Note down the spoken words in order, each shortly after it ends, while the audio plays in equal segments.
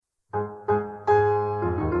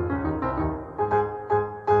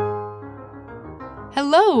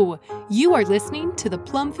Hello! You are listening to the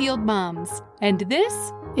Plumfield Moms, and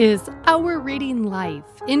this is Our Reading Life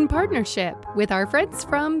in partnership with our friends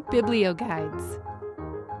from BiblioGuides.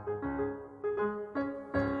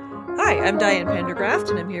 Hi, I'm Diane Pendergraft,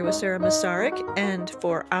 and I'm here with Sarah Masaryk. And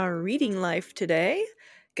for Our Reading Life today,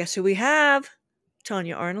 guess who we have?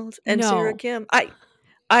 Tanya Arnold and Sarah Kim.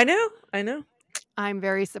 I know. I'm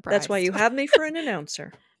very surprised. That's why you have me for an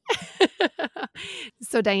announcer.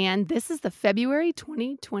 So, Diane, this is the February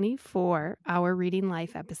 2024 Our Reading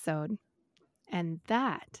Life episode. And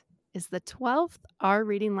that is the 12th Our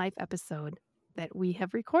Reading Life episode that we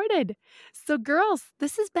have recorded. So, girls,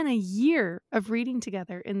 this has been a year of reading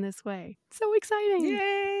together in this way. So exciting.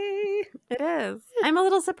 Yay! It is. I'm a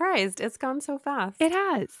little surprised. It's gone so fast. It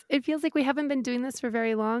has. It feels like we haven't been doing this for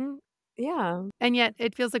very long. Yeah. And yet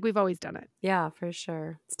it feels like we've always done it. Yeah, for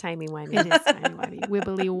sure. It's timey-wimey. It is timey-wimey.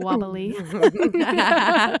 Wibbly-wobbly.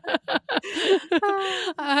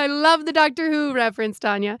 I love the Doctor Who reference,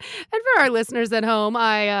 Tanya. And for our listeners at home,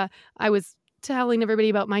 I was telling everybody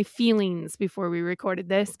about my feelings before we recorded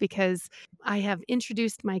this because I have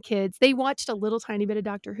introduced my kids. They watched a little tiny bit of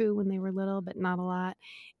Doctor Who when they were little, but not a lot.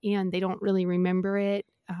 And they don't really remember it.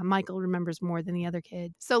 Michael remembers more than the other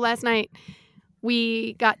kids. So last night,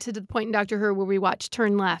 we got to the point in Doctor Who where we watched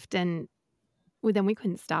Turn Left, and then we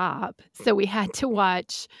couldn't stop. So we had to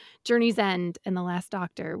watch Journey's End and The Last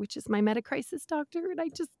Doctor, which is my meta-crisis doctor, and I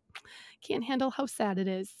just can't handle how sad it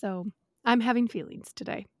is. So I'm having feelings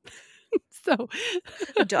today. So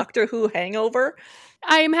Doctor Who hangover?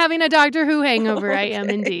 I am having a Doctor Who hangover. Okay. I am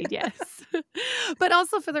indeed, yes. But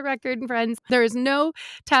also for the record, friends, there is no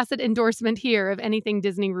tacit endorsement here of anything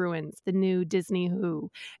Disney ruins, the new Disney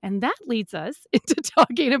Who. And that leads us into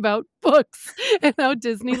talking about books and how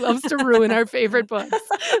Disney loves to ruin our favorite books.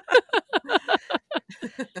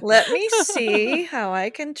 Let me see how I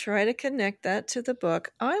can try to connect that to the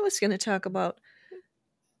book. I was going to talk about...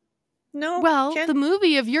 No. Well, the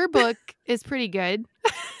movie of your book is pretty good.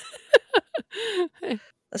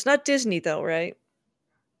 That's not Disney, though, right?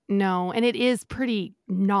 No, and it is pretty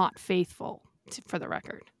not faithful, for the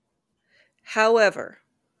record. However,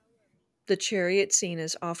 the chariot scene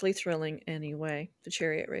is awfully thrilling anyway. The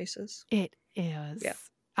chariot races. It is. Yeah.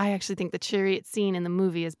 I actually think the chariot scene in the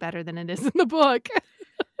movie is better than it is in the book.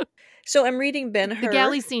 So I'm reading Ben-Hur. The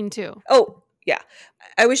galley scene, too. Oh, yeah.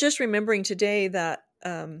 I was just remembering today that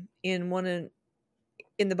in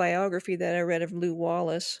the biography that I read of Lew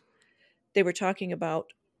Wallace, they were talking about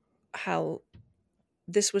how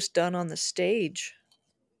this was done on the stage.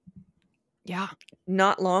 Yeah.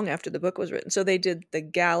 Not long after the book was written. So they did the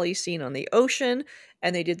galley scene on the ocean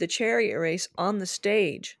and they did the chariot race on the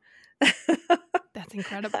stage. That's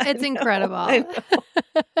incredible. It's incredible. I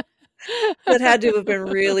know. That had to have been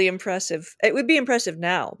really impressive. It would be impressive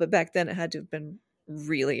now, but back then it had to have been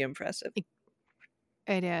really impressive.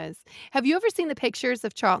 It is. Have you ever seen the pictures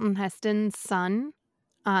of Charlton Heston's son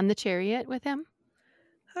on the chariot with him?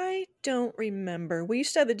 I don't remember. We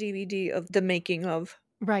used to have a DVD of the making of.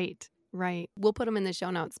 Right. We'll put them in the show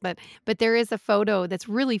notes. But there is a photo that's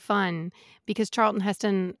really fun because Charlton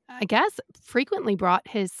Heston, I guess, frequently brought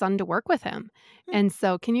his son to work with him. And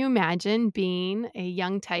so can you imagine being a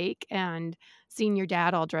young tyke and seeing your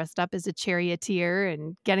dad all dressed up as a charioteer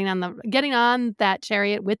and getting on that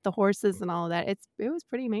chariot with the horses and all of that? It was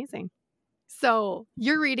pretty amazing. So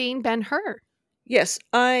you're reading Ben-Hur. Yes,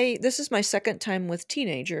 this is my second time with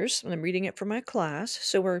teenagers, and I'm reading it for my class,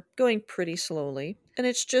 so we're going pretty slowly. And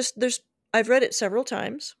it's just, I've read it several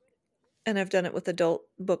times, and I've done it with adult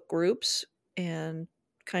book groups, and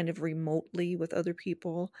kind of remotely with other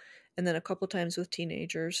people, and then a couple times with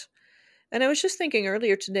teenagers. And I was just thinking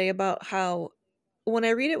earlier today about how, when I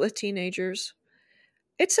read it with teenagers,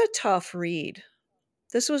 it's a tough read.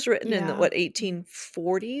 This was written in the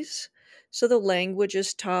 1840s? So the language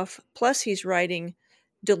is tough. Plus, he's writing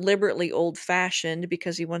deliberately old-fashioned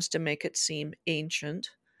because he wants to make it seem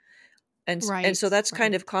ancient. And so that's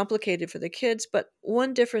kind of complicated for the kids. But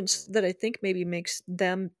one difference that I think maybe makes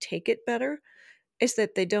them take it better is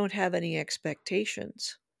that they don't have any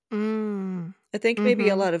expectations. I think maybe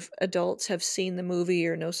a lot of adults have seen the movie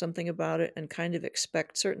or know something about it and kind of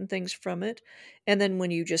expect certain things from it. And then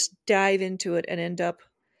when you just dive into it and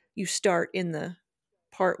you start in the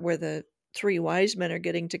part where the three wise men are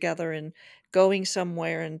getting together and going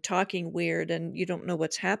somewhere and talking weird and you don't know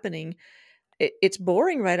what's happening. It's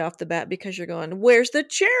boring right off the bat because you're going, where's the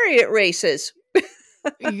chariot races?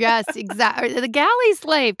 Yes, exactly. The galley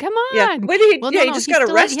slave. Come on. Yeah, he just got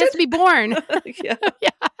arrested. He has to be born. Yeah.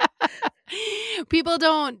 People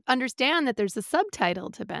don't understand that there's a subtitle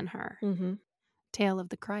to Ben-Hur, Mm-hmm. Tale of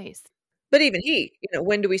the Christ. But even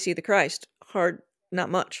when do we see the Christ? Not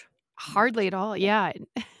much. Hardly at all. Yeah.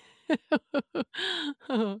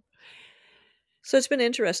 So it's been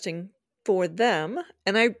interesting for them.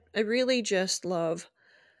 And I really just love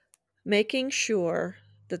making sure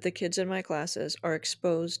that the kids in my classes are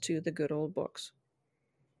exposed to the good old books.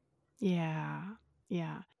 Yeah.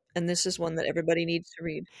 Yeah. And this is one that everybody needs to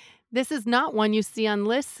read. This is not one you see on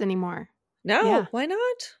lists anymore. No, Yeah. why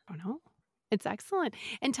not? Oh, no. It's excellent.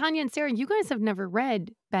 And Tanya and Sarah, you guys have never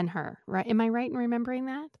read Ben-Hur, right? Am I right in remembering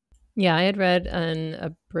that? Yeah, I had read an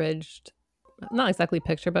abridged, not exactly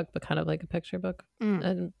picture book, but kind of like a picture book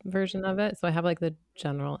version of it. So I have like the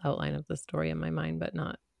general outline of the story in my mind, but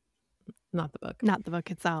not the book. Not the book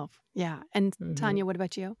itself. Yeah. And Tanya, what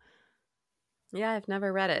about you? Yeah, I've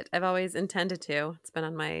never read it. I've always intended to. It's been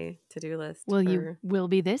on my to-do list. Well, you will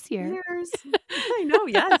be this year. Years. I know,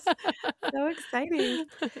 yes. So exciting.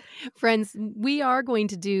 Friends, we are going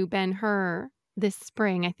to do Ben-Hur this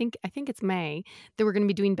spring. I think it's May that we're going to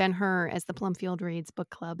be doing Ben-Hur as the Plumfield Reads Book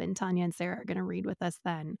Club, and Tanya and Sarah are going to read with us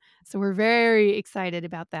then. So we're very excited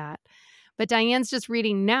about that. But Diane's just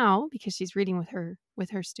reading now because she's reading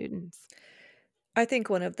with her students. I think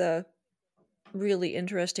one of the really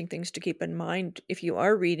interesting things to keep in mind if you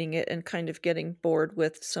are reading it and kind of getting bored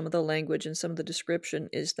with some of the language and some of the description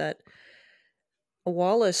is that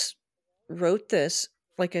Wallace wrote this,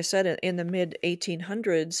 like I said, in the mid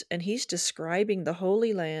 1800s, and he's describing the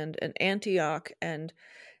Holy Land and Antioch and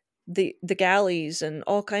the galleys and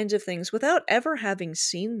all kinds of things without ever having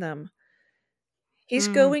seen them. He's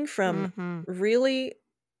going from really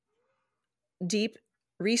deep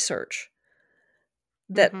research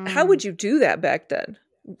that how would you do that back then?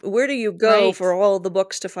 Where do you go for all the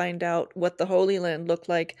books to find out what the Holy Land looked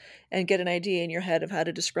like and get an idea in your head of how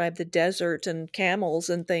to describe the desert and camels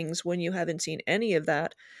and things when you haven't seen any of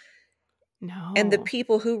that? No. And the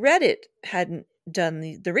people who read it hadn't done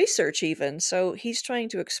the research even. So he's trying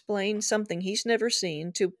to explain something he's never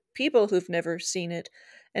seen to people who've never seen it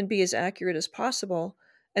and be as accurate as possible.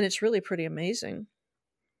 And it's really pretty amazing.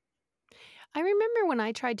 I remember when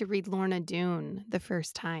I tried to read Lorna Doone the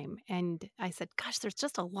first time, and I said, gosh, there's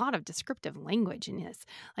just a lot of descriptive language in this.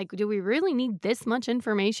 Like, do we really need this much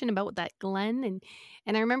information about that glen?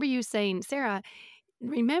 And I remember you saying, Sarah,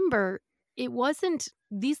 remember,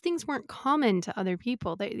 these things weren't common to other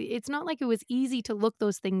people. It's not like it was easy to look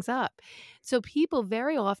those things up. So people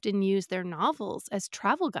very often use their novels as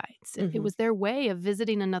travel guides. It was their way of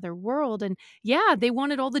visiting another world. And yeah, they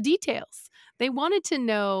wanted all the details. They wanted to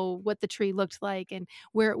know what the tree looked like and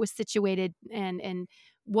where it was situated and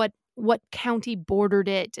what county bordered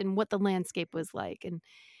it and what the landscape was like.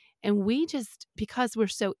 And we just, because we're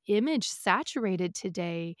so image saturated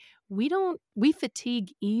today, we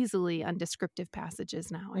fatigue easily on descriptive passages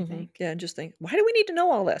now, I think. Yeah, and just think, why do we need to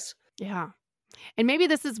know all this? Yeah. And maybe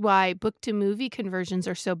this is why book to movie conversions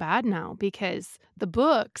are so bad now, because the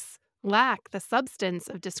books lack the substance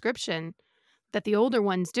of description that the older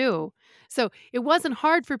ones do. So it wasn't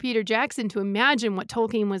hard for Peter Jackson to imagine what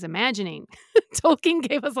Tolkien was imagining. Tolkien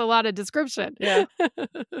gave us a lot of description. Yeah.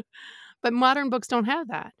 But modern books don't have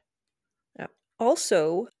that. Yeah.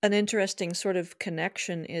 Also, an interesting sort of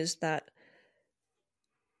connection is that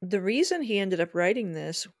the reason he ended up writing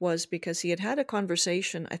this was because he had had a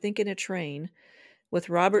conversation, I think in a train, with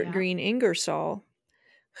Robert Greene Ingersoll,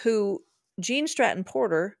 who Gene Stratton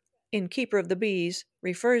Porter, in Keeper of the Bees,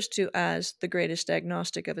 refers to as the greatest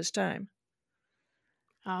agnostic of his time.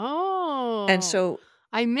 Oh. And so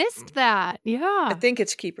I missed that. Yeah. I think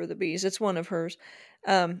it's Keeper of the Bees. It's one of hers.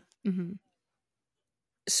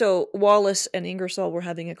 So Wallace and Ingersoll were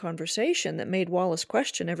having a conversation that made Wallace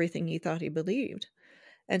question everything he thought he believed.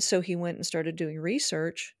 And so he went and started doing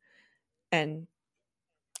research and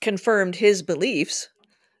confirmed his beliefs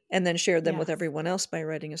and then shared them with everyone else by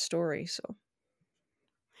writing a story. So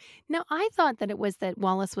now, I thought that it was that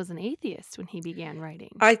Wallace was an atheist when he began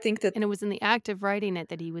writing. I think that... And it was in the act of writing it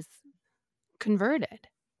that he was converted.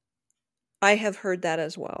 I have heard that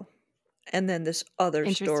as well. And then this other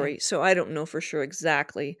story. So I don't know for sure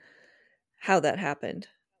exactly how that happened.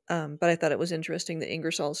 But I thought it was interesting that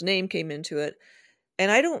Ingersoll's name came into it. And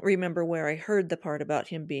I don't remember where I heard the part about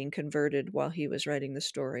him being converted while he was writing the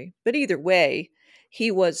story. But either way,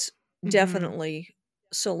 he was definitely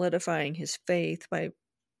solidifying his faith by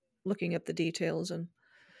looking up the details and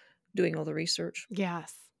doing all the research.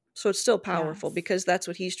 Yes. So it's still powerful because that's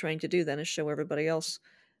what he's trying to do then, is show everybody else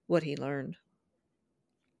what he learned.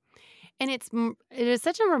 And it is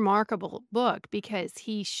such a remarkable book because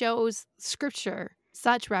he shows scripture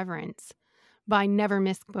such reverence by never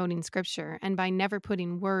misquoting scripture and by never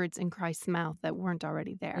putting words in Christ's mouth that weren't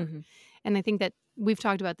already there. Mm-hmm. And I think that we've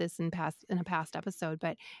talked about this in a past episode,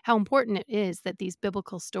 but how important it is that these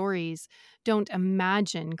biblical stories don't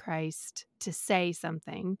imagine Christ to say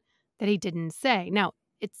something that he didn't say. Now,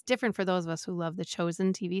 it's different for those of us who love the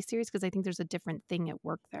Chosen TV series because I think there's a different thing at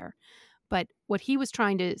work there. But what he was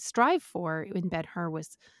trying to strive for in Ben-Hur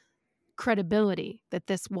was credibility, that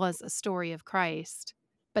this was a story of Christ.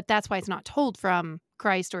 But that's why it's not told from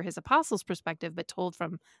Christ or his apostles' perspective, but told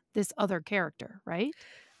from this other character, right?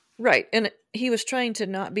 Right. And he was trying to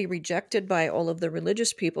not be rejected by all of the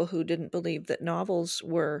religious people who didn't believe that novels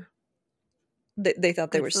were, they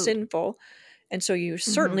thought they Good were food. sinful. And so you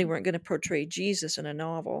certainly Mhm. weren't going to portray Jesus in a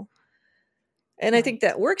novel. And I think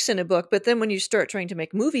Right. that works in a book, but then when you start trying to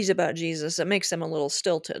make movies about Jesus, it makes them a little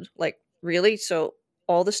stilted. Like, really? So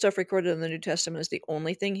all the stuff recorded in the New Testament is the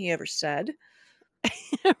only thing he ever said?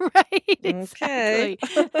 Right, Okay. exactly.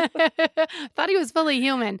 Thought he was fully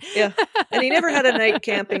human. Yeah. And he never had a night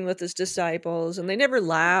camping with his disciples, and they never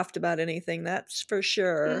laughed about anything, that's for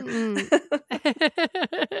sure. Mm-mm.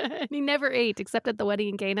 And he never ate except at the wedding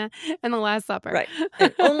in Cana and the Last Supper. Right.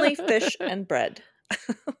 And only fish and bread.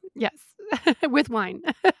 Yes, with wine.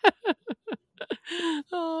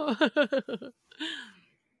 Oh.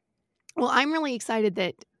 Well, I'm really excited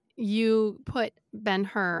that you put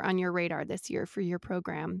Ben-Hur on your radar this year for your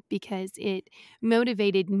program because it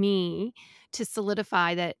motivated me to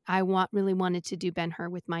solidify that I really wanted to do Ben-Hur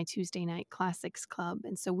with my Tuesday Night Classics Club.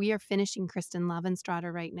 And so we are finishing Kristen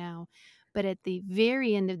Lavenstrada right now. But at the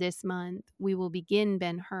very end of this month, we will begin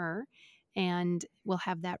Ben-Hur and we'll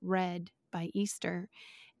have that read by Easter.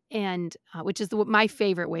 And which is my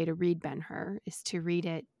favorite way to read Ben-Hur is to read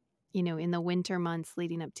it, in the winter months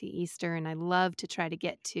leading up to Easter. And I love to try to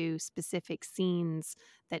get to specific scenes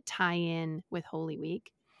that tie in with Holy Week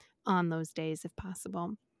on those days if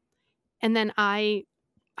possible. And then I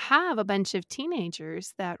have a bunch of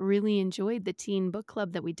teenagers that really enjoyed the teen book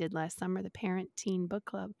club that we did last summer, the Parent Teen Book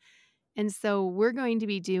Club. And so we're going to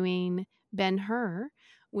be doing Ben-Hur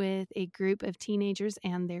with a group of teenagers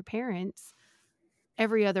and their parents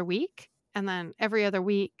every other week. And then every other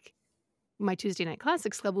week, my Tuesday Night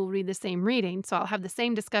Classics Club will read the same reading. So I'll have the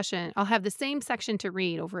same discussion. I'll have the same section to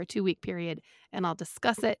read over a 2-week period, and I'll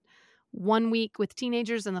discuss it one week with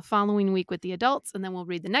teenagers and the following week with the adults. And then we'll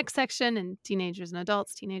read the next section and teenagers and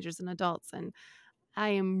adults, teenagers and adults. And I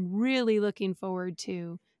am really looking forward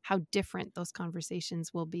to how different those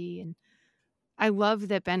conversations will be. And I love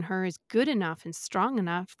that Ben-Hur is good enough and strong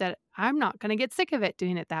enough that I'm not going to get sick of it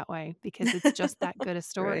doing it that way because it's just that good a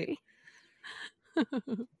story.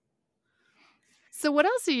 So what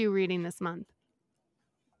else are you reading this month?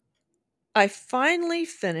 I finally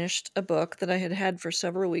finished a book that I had had for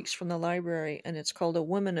several weeks from the library, and it's called A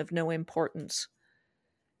Woman of No Importance.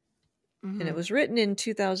 Mm-hmm. And it was written in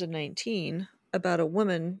 2019 about a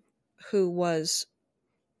woman who was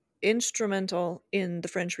instrumental in the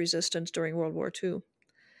French resistance during World War II.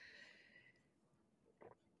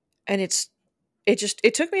 And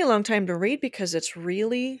it took me a long time to read because it's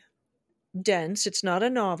really dense. It's not a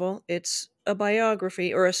novel. It's a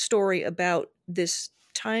biography or a story about this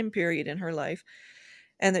time period in her life.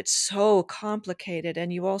 And it's so complicated.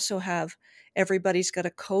 And you also have everybody's got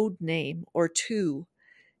a code name or two.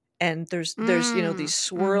 And there's these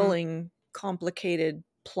swirling, complicated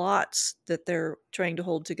plots that they're trying to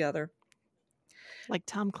hold together. Like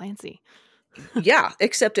Tom Clancy. Yeah,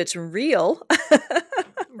 except it's real.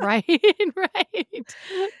 Right, right.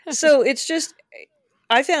 So it's just,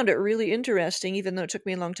 I found it really interesting, even though it took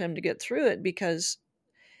me a long time to get through it, because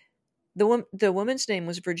the woman's name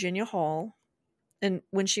was Virginia Hall. And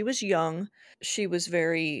when she was young, she was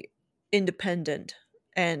very independent.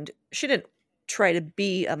 And she didn't try to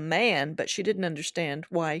be a man, but she didn't understand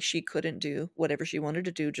why she couldn't do whatever she wanted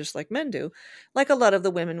to do, just like men do. Like a lot of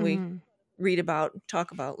the women we read about,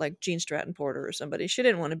 talk about, like Jean Stratton Porter or somebody. She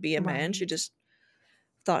didn't want to be a man. She just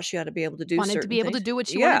thought she ought to be able to do wanted certain to be able things. to do what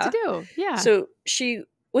she wanted to do. Yeah. So she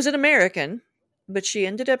was an American, but she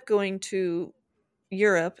ended up going to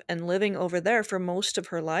Europe and living over there for most of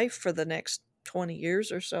her life for the next 20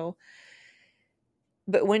 years or so.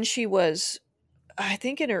 But when she was, I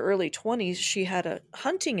think in her early 20s, she had a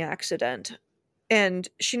hunting accident. And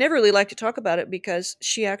she never really liked to talk about it because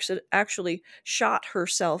she actually shot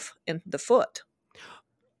herself in the foot.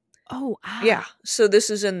 Oh, wow. Yeah. So this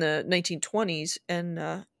is in the 1920s, and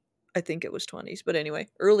I think it was 20s. But anyway,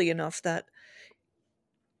 early enough that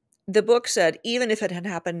the book said even if it had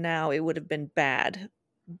happened now, it would have been bad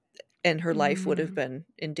and her life would have been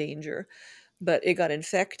in danger. But it got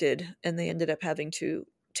infected, and they ended up having to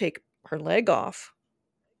take her leg off.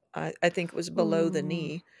 I think it was below the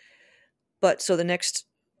knee. But so the next,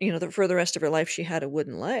 for the rest of her life, she had a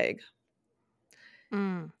wooden leg.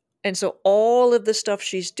 Mm. And so all of the stuff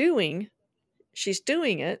she's doing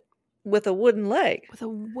it with a wooden leg. With a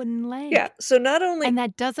wooden leg. Yeah. So not only... And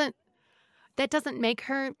that doesn't make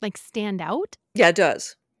her like stand out? Yeah, it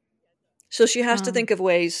does. So she has to think of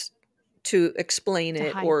ways to explain To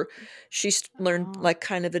it, hide. or she's learned Oh. like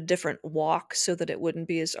kind of a different walk so that it wouldn't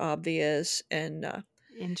be as obvious. And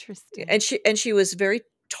Interesting. and she was very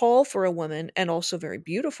tall for a woman and also very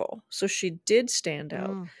beautiful. So she did stand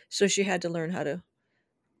out. So she had to learn how to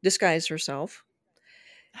disguise herself.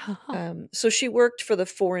 So she worked for the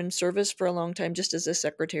Foreign Service for a long time, just as a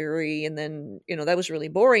secretary. And then, that was really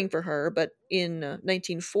boring for her. But in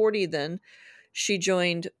 1940, then she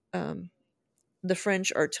joined the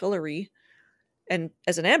French artillery and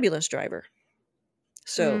as an ambulance driver.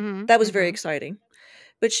 So that was very exciting.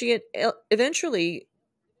 But she had eventually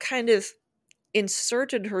kind of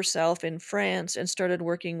inserted herself in France and started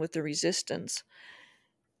working with the resistance,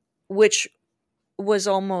 which was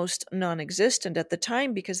almost non-existent at the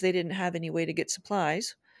time because they didn't have any way to get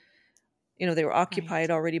supplies. They were occupied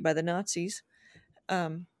already by the Nazis.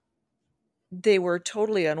 They were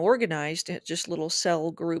totally unorganized, just little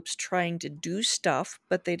cell groups trying to do stuff,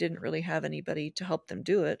 but they didn't really have anybody to help them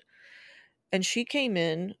do it. And she came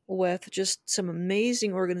in with just some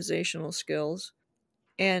amazing organizational skills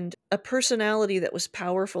and a personality that was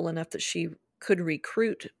powerful enough that she could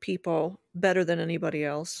recruit people better than anybody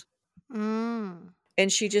else. And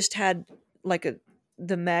she just had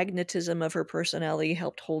the magnetism of her personality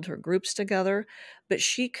helped hold her groups together, but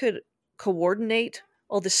she could coordinate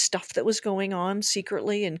all this stuff that was going on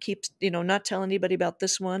secretly and keep, not tell anybody about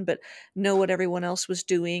this one, but know what everyone else was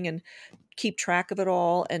doing and keep track of it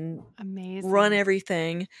all and run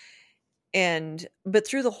everything. But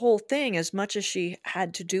through the whole thing, as much as she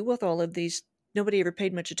had to do with all of these, nobody ever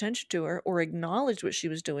paid much attention to her or acknowledged what she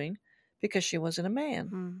was doing because she wasn't a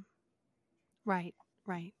man. Right.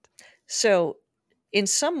 So in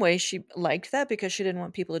some ways she liked that because she didn't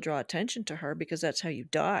want people to draw attention to her because that's how you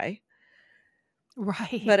die.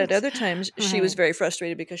 Right. But at other times she was very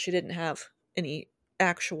frustrated because she didn't have any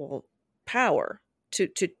actual power to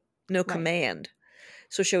no command.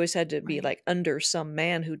 So she always had to be like under some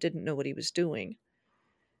man who didn't know what he was doing.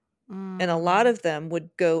 And a lot of them would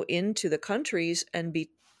go into the countries and be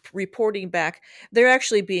reporting back. They're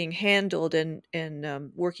actually being handled and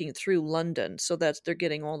working through London. So they're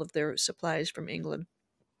getting all of their supplies from England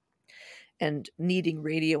and needing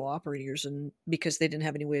radio operators, and because they didn't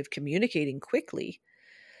have any way of communicating quickly.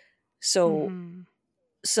 So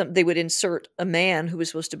they would insert a man who was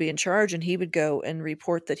supposed to be in charge, and he would go and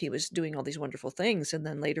report that he was doing all these wonderful things, and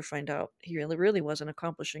then later find out he really wasn't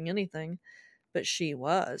accomplishing anything, but she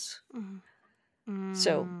was.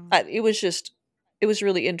 So it was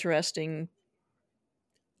really interesting,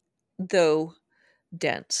 though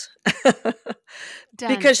dense.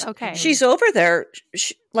 Because she's over there,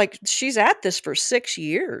 she's at this for 6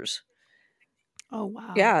 years. Oh,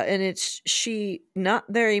 wow. Yeah, and not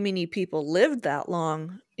very many people lived that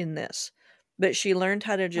long in this, but she learned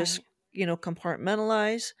how to just,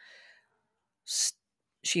 compartmentalize.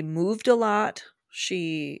 She moved a lot.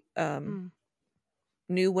 She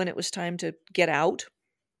knew when it was time to get out.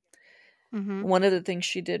 One of the things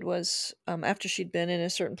she did was, after she'd been in a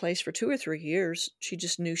certain place for 2 or 3 years, she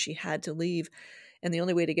just knew she had to leave. And the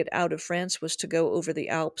only way to get out of France was to go over the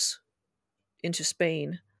Alps into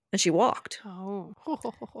Spain. And she walked. Oh.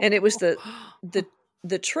 And it was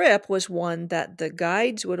the trip was one that the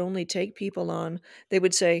guides would only take people on. They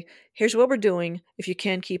would say, here's what we're doing. If you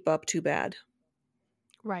can't keep up, too bad.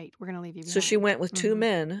 Right. We're going to leave you behind. So she went with 2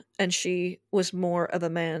 men, and she was more of a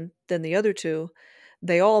man than the other 2.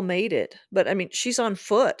 They all made it. But, I mean, she's on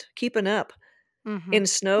foot, keeping up in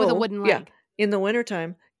snow. With a wooden leg. Yeah, in the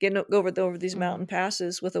wintertime, getting over these mountain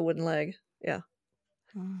passes with a wooden leg. Yeah.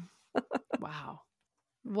 Wow.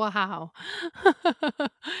 Wow.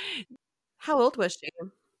 How old was she?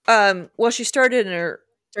 Well, she started in her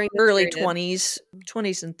early period.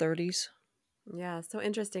 20s and 30s. Yeah, so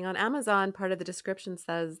interesting. On Amazon, part of the description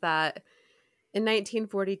says that in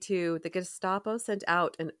 1942, the Gestapo sent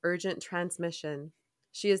out an urgent transmission.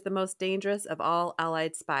 She is the most dangerous of all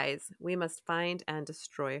Allied spies. We must find and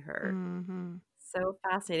destroy her. So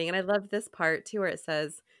fascinating. And I love this part, too, where it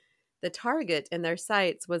says, the target in their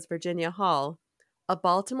sights was Virginia Hall, a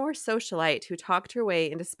Baltimore socialite who talked her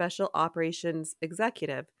way into Special Operations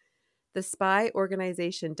Executive, the spy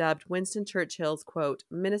organization dubbed Winston Churchill's, quote,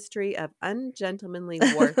 Ministry of Ungentlemanly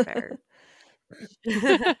Warfare.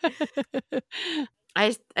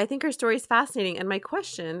 I think her story is fascinating. And my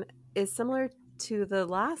question is similar to the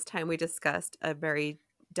last time we discussed a very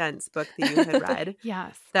dense book that you had read.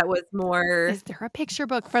 Yes. That was more. Is there a picture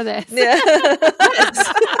book for this? Yeah.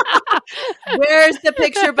 Where's the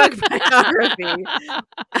picture book biography?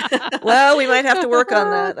 Well, we might have to work on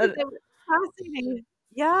that. It was fascinating.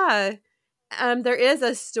 Yeah. There is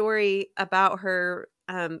a story about her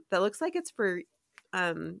that looks like it's for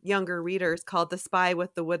younger readers called The Spy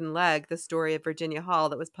with the Wooden Leg, the story of Virginia Hall,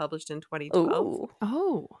 that was published in 2012. Ooh.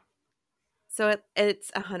 Oh. So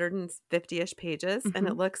it's 150-ish pages, and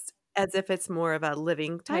it looks as if it's more of a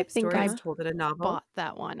living type story as told in a novel. Bought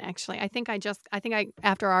that one, actually. I think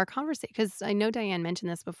after our conversation, because I know Diane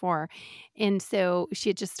mentioned this before, and so she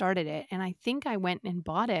had just started it, and I think I went and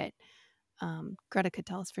bought it. Greta could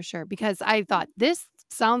tell us for sure, because I thought this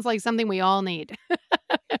sounds like something we all need.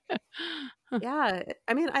 Yeah.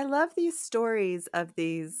 I mean, I love these stories of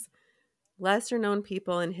these lesser known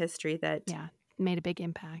people in history that made a big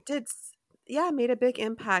impact. Made a big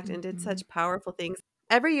impact and did such powerful things.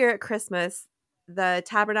 Every year at Christmas, the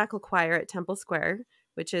Tabernacle Choir at Temple Square,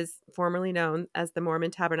 which is formerly known as the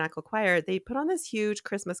Mormon Tabernacle Choir, they put on this huge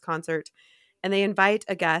Christmas concert, and they invite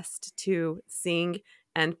a guest to sing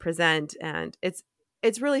and present, and it's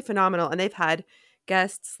really phenomenal. And they've had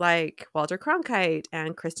guests like Walter Cronkite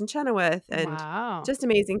and Kristen Chenoweth and just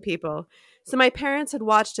amazing people. So my parents had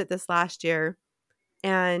watched it this last year,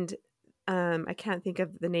 and I can't think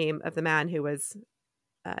of the name of the man who was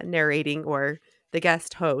narrating or the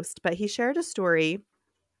guest host, but he shared a story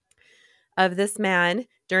of this man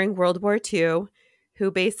during World War II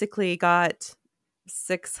who basically got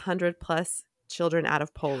 600 plus children out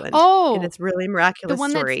of Poland. Oh, and it's really miraculous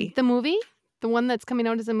story. That's the movie? The one that's coming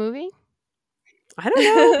out as a movie? I don't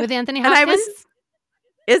know. With Anthony Hopkins?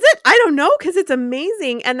 Is it? I don't know, because it's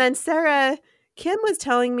amazing. And then Sarah Kim was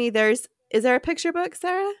telling me is there a picture book,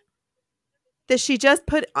 Sarah, that she just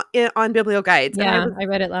put on BiblioGuides? Yeah, I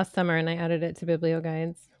read it last summer and I added it to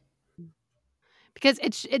BiblioGuides. Because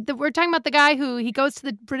we're talking about the guy who he goes to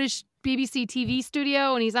the British BBC TV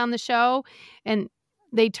studio and he's on the show, and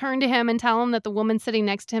they turn to him and tell him that the woman sitting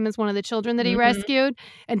next to him is one of the children that he rescued.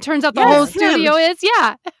 And turns out the whole studio is.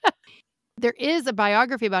 Yeah. There is a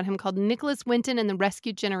biography about him called Nicholas Winton and the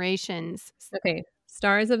Rescued Generations. Okay.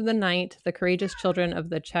 Stars of the Night, The Courageous Children of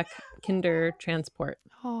the Czech Kinder Transport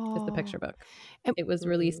is the picture book. It was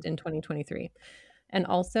released in 2023. And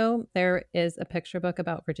also there is a picture book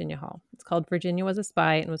about Virginia Hall. It's called Virginia Was a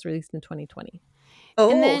Spy and was released in 2020.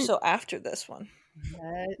 Oh, so after this one.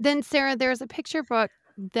 Then, Sarah, there's a picture book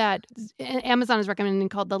that Amazon is recommending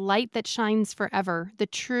called The Light That Shines Forever, the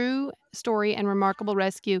true story and remarkable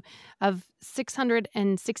rescue of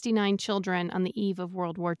 669 children on the eve of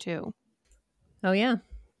World War II. Oh, yeah.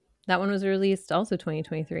 That one was released also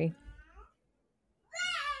 2023.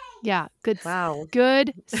 Yeah. Good. Wow.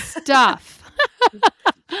 Good stuff.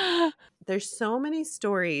 There's so many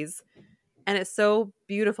stories, and it's so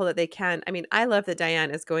beautiful that they can. I mean, I love that Diane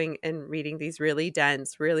is going and reading these really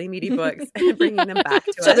dense, really meaty books and bringing them back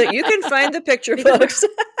to us. So that you can find the picture books.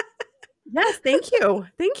 Yes, thank you.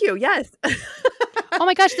 Thank you. Yes. Oh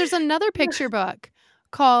my gosh, there's another picture book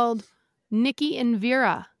called Nikki and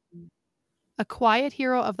Vera, a quiet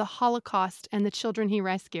hero of the Holocaust and the children he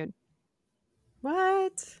rescued.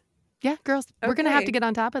 What? Yeah, girls, we're going to have to get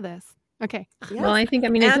on top of this. Okay. Yes. Well, I think,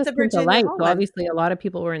 it just came to light. So obviously a lot of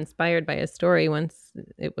people were inspired by his story once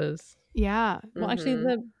it was. Yeah. Well, actually,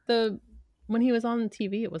 the when he was on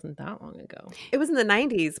TV, it wasn't that long ago. It was in the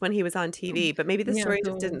 90s when he was on TV, but maybe the story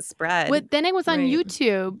just didn't spread. Well, then it was on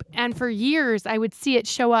YouTube, and for years I would see it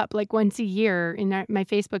show up like once a year in my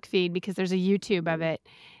Facebook feed because there's a YouTube of it.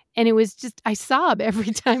 And it was just, I sob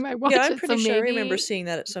every time I watch it. Yeah, I'm pretty sure I remember seeing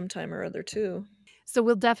that at some time or other too. So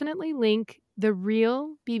we'll definitely link the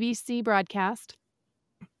real BBC broadcast,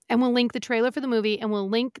 and we'll link the trailer for the movie, and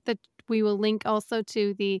we will link also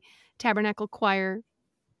to the Tabernacle Choir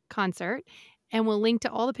concert, and we'll link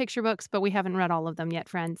to all the picture books, but we haven't read all of them yet,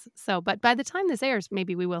 friends. So, but by the time this airs,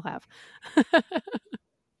 maybe we will have.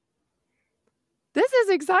 This is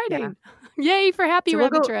exciting. Yeah. Yay for Happy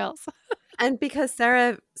Rabbit Trails. And because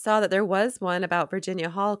Sarah saw that there was one about Virginia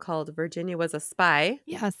Hall called Virginia Was a Spy.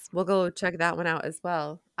 Yes. We'll go check that one out as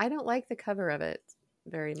well. I don't like the cover of it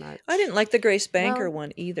very much. I didn't like the Grace Banker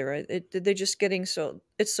one either. They're just getting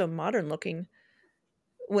it's so modern looking.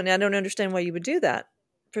 When I don't understand why you would do that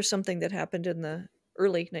for something that happened in the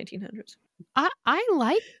early 1900s. I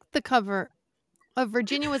like the cover of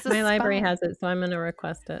Virginia Was a Spy. My library has it, so I'm going to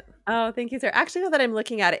request it. Oh, thank you, sir. Actually, now that I'm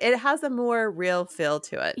looking at it, it has a more real feel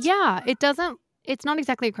to it. Yeah, it's not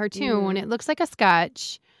exactly a cartoon. It looks like a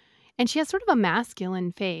sketch. And she has sort of a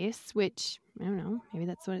masculine face, which, I don't know, maybe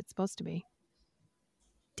that's what it's supposed to be.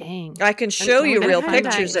 Dang. I can show we're you gonna real find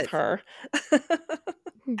pictures that. of her.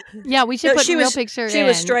 Yeah, we should No, put she real was picture she in.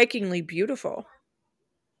 was strikingly beautiful.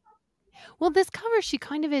 Well, this cover, she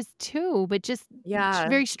kind of is too, but just Yeah.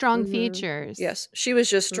 very strong Mhm. features. Yes, she was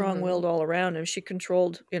just strong-willed all around, and she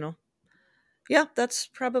controlled, Yeah, that's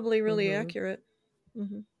probably really Mhm. accurate.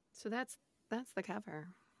 Mhm. So that's the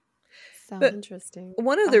cover. So But Interesting.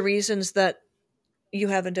 one of the reasons that you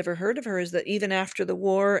haven't ever heard of her is that even after the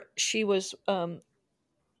war, she was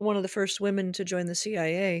one of the first women to join the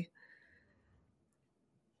CIA.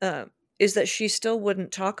 Is that she still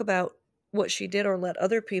wouldn't talk about what she did or let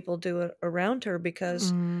other people do it around her,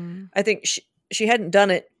 because I think she hadn't done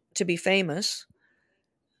it to be famous,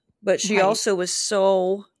 but she Right. also was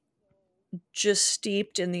so just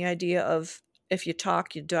steeped in the idea of if you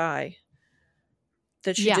talk, you die,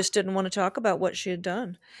 that she Yeah. just didn't want to talk about what she had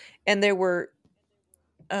done. And there were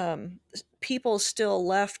people still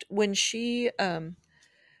left when she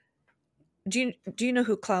do you know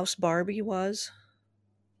who Klaus Barbie was?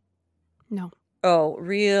 No. Oh,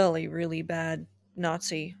 really, really bad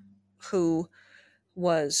Nazi who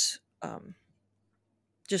was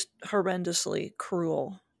just horrendously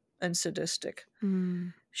cruel and sadistic.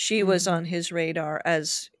 She was on his radar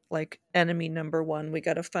as like enemy number one. We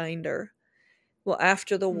got to find her. Well,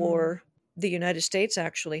 after the war, the United States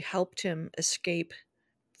actually helped him escape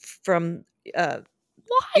from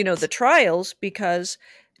the trials, because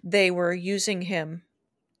they were using him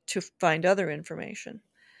to find other information.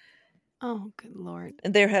 Oh, good Lord.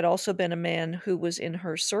 And there had also been a man who was in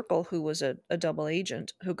her circle who was a double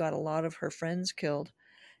agent who got a lot of her friends killed,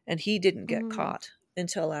 and he didn't get caught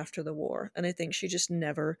until after the war. And I think she just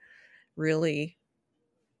never really,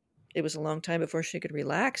 it was a long time before she could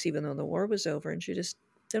relax, even though the war was over, and she just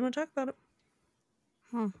didn't want to talk about it.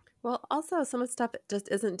 Well, also some of the stuff just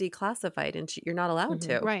isn't declassified, and you're not allowed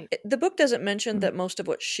to. Right. The book doesn't mention that most of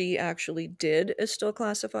what she actually did is still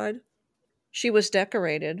classified. She was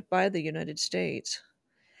decorated by the United States.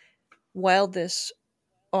 While this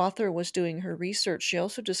author was doing her research, she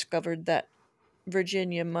also discovered that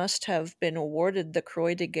Virginia must have been awarded the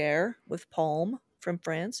Croix de Guerre with Palm from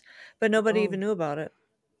France, but nobody even knew about it.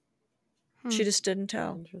 She just didn't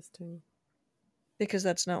tell. Interesting. Because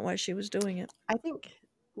that's not why she was doing it. I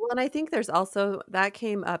think there's also, that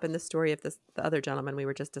came up in the story of the other gentleman we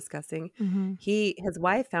were just discussing. His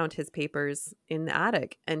wife found his papers in the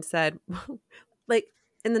attic and said, like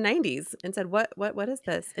in the 90s, and said, what is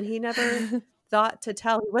this? And he never thought to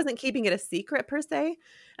tell. He wasn't keeping it a secret per se.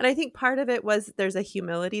 And I think part of it was there's a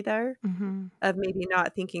humility there of maybe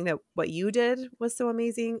not thinking that what you did was so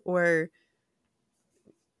amazing,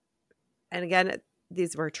 and again,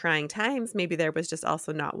 these were trying times. Maybe there was just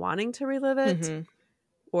also not wanting to relive it.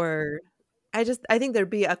 Or I think there'd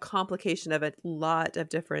be a complication of a lot of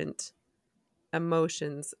different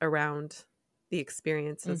emotions around the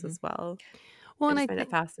experiences as well. Well, I find it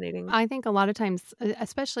fascinating. I think a lot of times,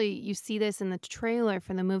 especially you see this in the trailer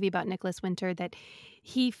for the movie about Nicholas Winter, that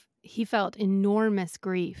he felt enormous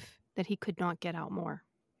grief that he could not get out more.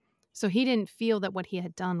 So he didn't feel that what he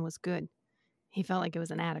had done was good. He felt like it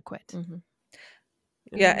was inadequate.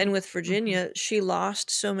 Yeah, and with Virginia, she lost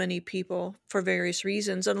so many people for various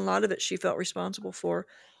reasons, and a lot of it she felt responsible for.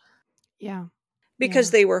 Yeah.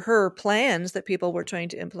 Because they were her plans that people were trying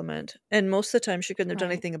to implement. And most of the time she couldn't have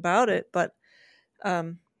done anything about it, but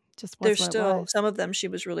just there's still some of them she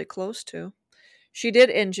was really close to. She did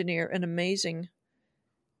engineer an amazing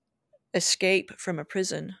escape from a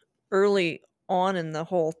prison. Early on in the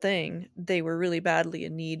whole thing, they were really badly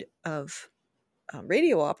in need of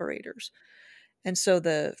radio operators. And so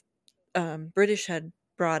the British had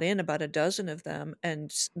brought in about a dozen of them,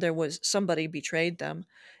 and there was somebody betrayed them,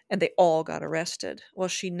 and they all got arrested. Well,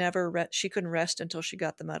 she couldn't rest until she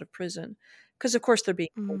got them out of prison, because of course they're being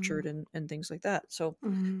tortured and things like that. So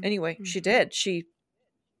anyway, she did. She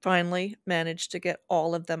finally managed to get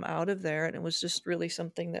all of them out of there, and it was just really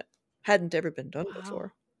something that hadn't ever been done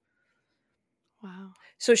before. Wow.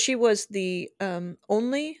 So she was the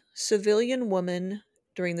only civilian woman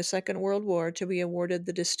during the Second World War to be awarded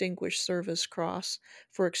the Distinguished Service Cross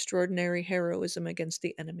for extraordinary heroism against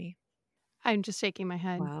the enemy. I'm just shaking my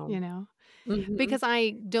head, Wow. Because I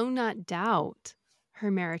do not doubt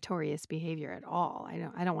her meritorious behavior at all.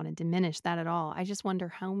 I don't want to diminish that at all. I just wonder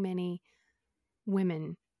how many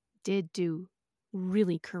women did do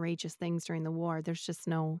really courageous things during the war. There's just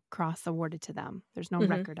no cross awarded to them. There's no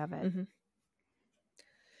record of it.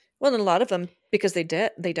 Well, and a lot of them, because they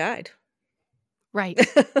died. Right.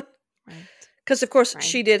 Because, of course,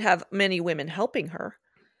 she did have many women helping her.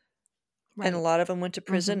 Right. And a lot of them went to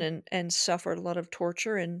prison and suffered a lot of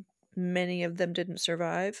torture, and many of them didn't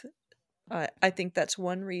survive. I think that's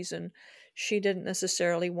one reason she didn't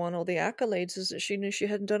necessarily want all the accolades, is that she knew she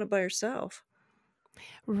hadn't done it by herself.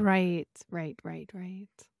 Right.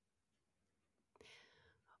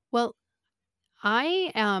 Well,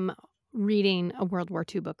 I am reading a World War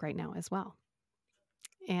II book right now as well.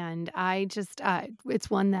 And I just, it's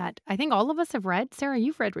one that I think all of us have read. Sarah,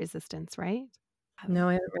 you've read Resistance, right? No,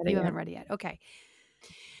 I haven't read it You yet. haven't read it yet. Okay.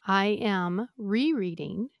 I am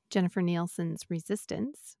rereading Jennifer Nielsen's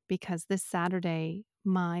Resistance because this Saturday,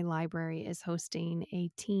 my library is hosting a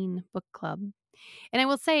teen book club. And I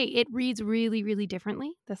will say it reads really, really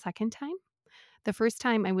differently the second time. The first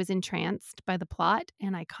time I was entranced by the plot,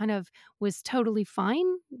 and I kind of was totally fine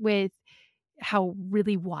with how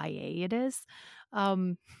really YA it is,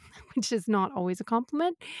 which is not always a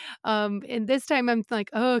compliment. And this time I'm like,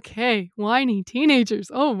 okay, whiny teenagers.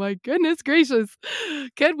 Oh my goodness gracious.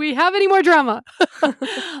 Can we have any more drama?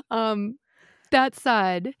 That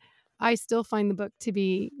said, I still find the book to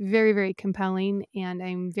be very, very compelling. And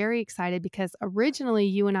I'm very excited because originally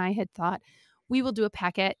you and I had thought we will do a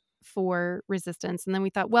packet for Resistance. And then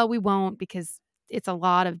we thought, well, we won't because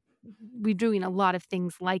we're doing a lot of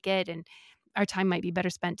things like it. And our time might be better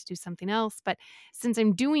spent to do something else. But since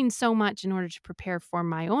I'm doing so much in order to prepare for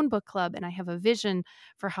my own book club, and I have a vision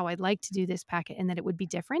for how I'd like to do this packet and that it would be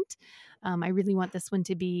different, I really want this one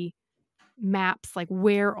to be maps, like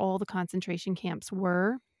where all the concentration camps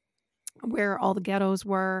were, where all the ghettos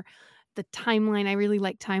were, the timeline. I really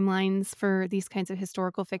like timelines for these kinds of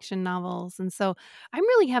historical fiction novels. And so I'm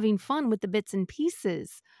really having fun with the bits and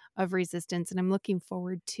pieces of Resistance. And I'm looking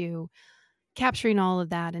forward to capturing all of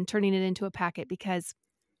that and turning it into a packet, because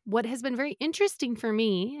what has been very interesting for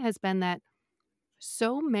me has been that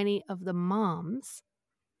so many of the moms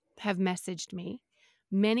have messaged me.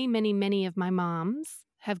 Many, many, many of my moms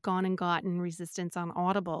have gone and gotten Resistance on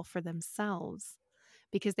Audible for themselves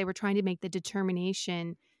because they were trying to make the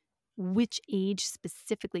determination which age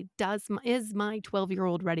specifically is my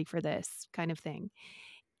 12-year-old ready for this kind of thing.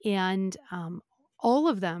 And all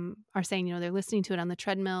of them are saying, they're listening to it on the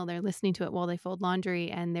treadmill, they're listening to it while they fold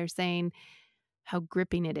laundry, and they're saying how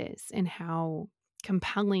gripping it is and how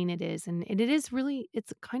compelling it is. And it is really,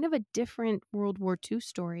 it's kind of a different World War II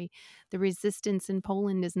story. The resistance in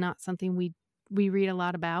Poland is not something we read a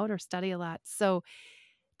lot about or study a lot. So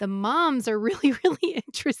the moms are really, really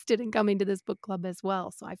interested in coming to this book club as well.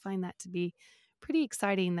 So I find that to be pretty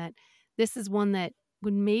exciting, that this is one that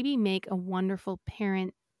would maybe make a wonderful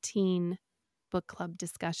parent-teen book club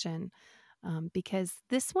discussion, because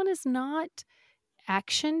this one is not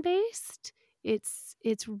action-based.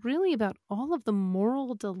 It's really about all of the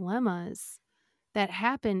moral dilemmas that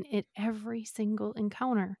happen at every single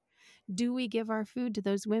encounter. Do we give our food to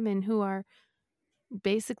those women who are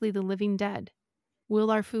basically the living dead? Will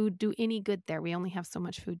our food do any good there? We only have so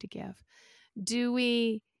much food to give. Do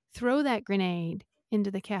we throw that grenade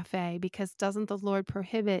into the cafe because doesn't the Lord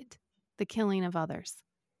prohibit the killing of others?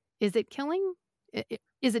 Is it killing?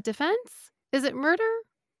 Is it defense? Is it murder?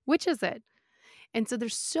 Which is it? And so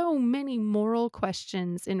there's so many moral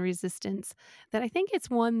questions in Resistance that I think it's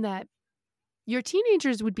one that your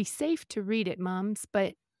teenagers would be safe to read it, moms,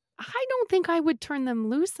 but I don't think I would turn them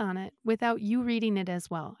loose on it without you reading it as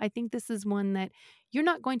well. I think this is one that you're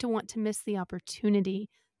not going to want to miss the opportunity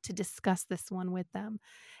to discuss this one with them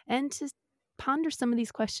and to ponder some of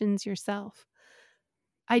these questions yourself.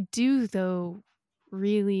 I do, though,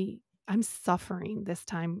 really, I'm suffering this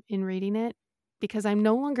time in reading it because I'm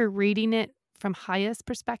no longer reading it from Haya's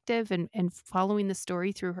perspective and following the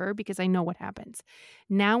story through her, because I know what happens.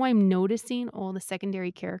 Now I'm noticing all the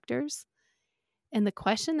secondary characters. And the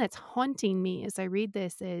question that's haunting me as I read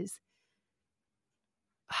this is,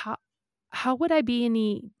 how would I be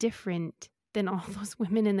any different than all those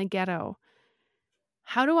women in the ghetto?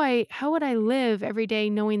 How would I live every day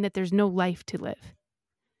knowing that there's no life to live?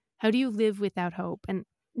 How do you live without hope? And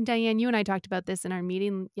Diane, you and I talked about this in our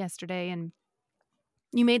meeting yesterday, and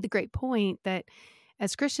you made the great point that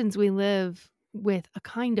as Christians, we live with a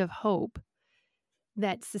kind of hope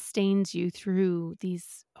that sustains you through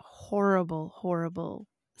these horrible, horrible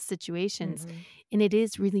situations. Mhm. And it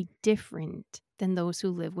is really different than those who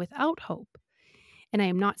live without hope. And I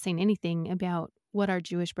am not saying anything about what our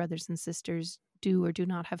Jewish brothers and sisters do or do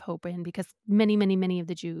not have hope in, because many, many, many of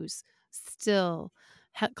the Jews still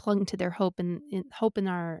clung to their hope and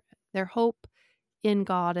their hope in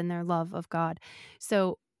God and their love of God.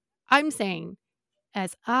 So I'm saying,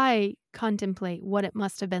 as I contemplate what it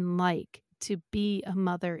must have been like to be a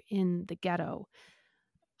mother in the ghetto,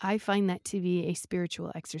 I find that to be a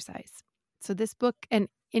spiritual exercise. So this book, and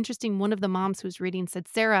interesting, one of the moms who was reading said,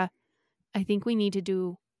 Sarah, I think we need to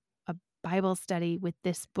do a Bible study with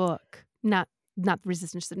this book not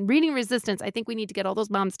resistance, reading resistance. I think we need to get all those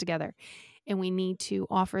moms together, and we need to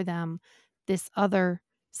offer them this other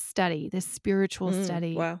study, this spiritual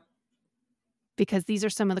study. Wow. Because these are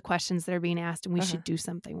some of the questions that are being asked, and we should do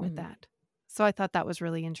something with that. So I thought that was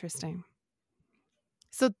really interesting.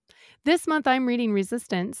 So this month I'm reading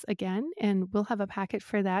Resistance again, and we'll have a packet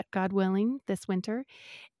for that, God willing, this winter.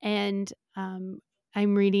 And I'm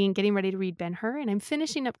getting ready to read Ben-Hur, and I'm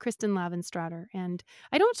finishing up Kristen Lavenstrater. And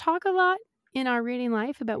I don't talk a lot in our reading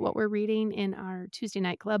life about what we're reading in our Tuesday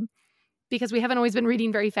night club because we haven't always been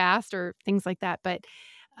reading very fast or things like that. But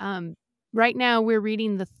right now we're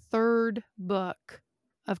reading the third book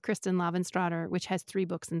of Kristen Lavenstrater, which has 3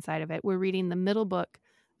 books inside of it. We're reading the middle book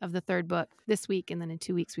of the third book this week, and then in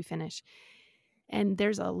 2 weeks we finish. And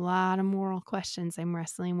there's a lot of moral questions I'm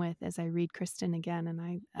wrestling with as I read Kristen again.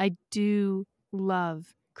 And I do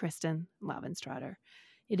love Kristen Lavenstrater.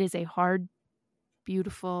 It is a hard,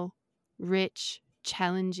 beautiful, rich,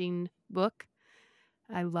 challenging book.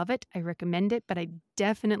 I love it. I recommend it, but I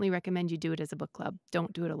definitely recommend you do it as a book club.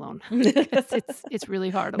 Don't do it alone. It's really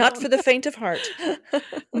hard alone. Not for the faint of heart.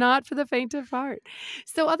 Not for the faint of heart.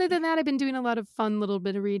 So other than that, I've been doing a lot of fun little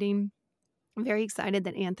bit of reading. I'm very excited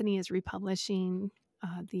that Anthony is republishing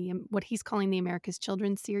what he's calling the America's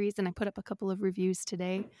Children series, and I put up a couple of reviews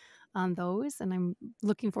today on those, and I'm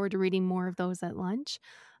looking forward to reading more of those at lunch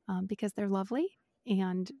because they're lovely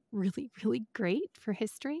and really, really great for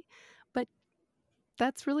history. But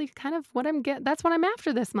that's really kind of what that's what I'm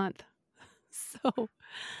after this month. So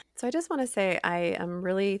I just want to say I am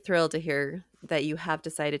really thrilled to hear that you have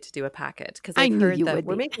decided to do a packet, because I've heard that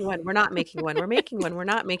we're making one, we're not making one, we're making one, we're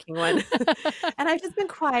not making one. And I've just been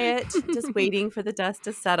quiet, just waiting for the dust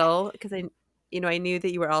to settle, because I knew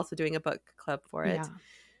that you were also doing a book club for it. Yeah.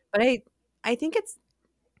 But I think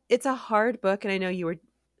it's a hard book, and I know you were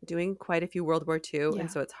doing quite a few World War II,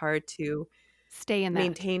 and so it's hard to staying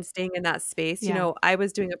in that space. Yeah. I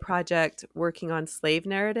was doing a project working on slave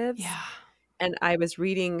narratives. Yeah. And I was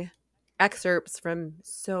reading excerpts from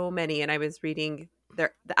so many, and I was reading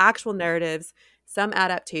the actual narratives, some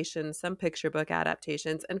adaptations, some picture book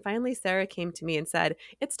adaptations. And finally, Sarah came to me and said,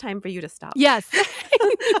 "It's time for you to stop." Yes.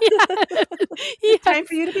 It's time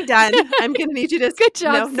for you to be done. I'm going to need you to Good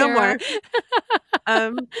job, no more.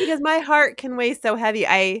 Because my heart can weigh so heavy.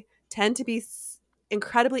 I tend to be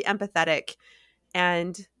incredibly empathetic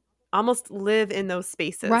and almost live in those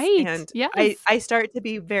spaces. Right. And yes. I start to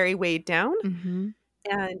be very weighed down. Mm-hmm.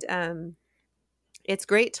 And it's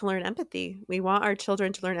great to learn empathy. We want our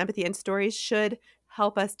children to learn empathy, and stories should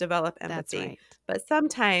help us develop empathy. That's right. But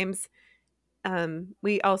sometimes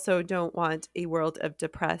we also don't want a world of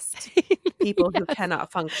depressed people who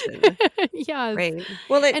cannot function. Yes. Right.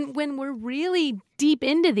 Well, and when we're really deep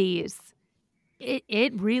into these,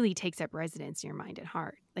 it really takes up residence in your mind and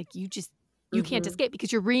heart. Like you can't escape,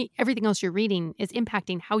 because everything else you're reading is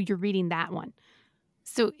impacting how you're reading that one.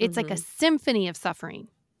 So it's like a symphony of suffering.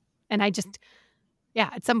 And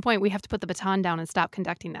at some point we have to put the baton down and stop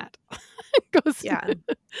conducting that.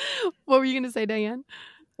 What were you going to say, Diane?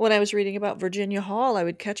 When I was reading about Virginia Hall, I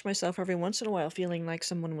would catch myself every once in a while feeling like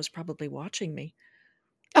someone was probably watching me.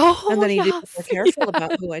 Oh, and then you need to be more careful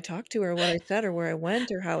about who I talked to or what I said or where I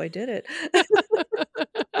went or how I did it.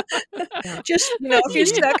 Just, a few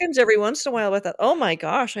seconds every once in a while, I thought, oh my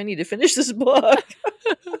gosh, I need to finish this book.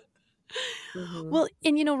 Well,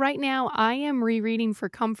 and right now I am rereading for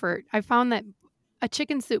comfort. I found that a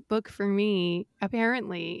chicken soup book for me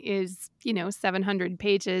apparently is, 700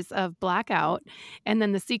 pages of Blackout and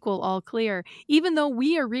then the sequel All Clear, even though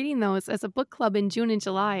we are reading those as a book club in June and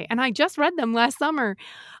July. And I just read them last summer.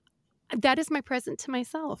 That is my present to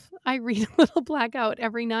myself. I read a little Blackout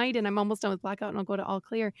every night, and I'm almost done with Blackout and I'll go to All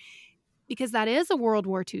Clear, because that is a World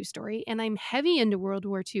War II story. And I'm heavy into World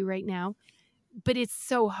War II right now, but it's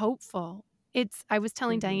so hopeful. I was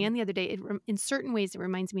telling Diane the other day, in certain ways, it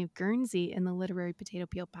reminds me of Guernsey and the Literary Potato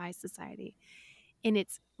Peel Pie Society. And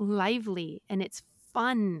it's lively and it's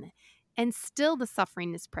fun. And still the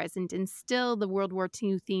suffering is present, and still the World War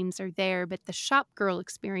II themes are there. But the shop girl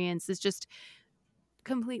experience is just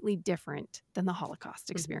completely different than the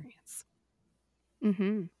Holocaust experience.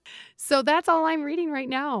 So that's all I'm reading right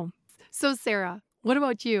now. So Sarah, what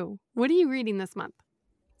about you? What are you reading this month?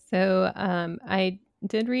 So I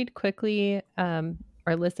did read quickly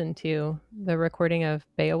or listen to the recording of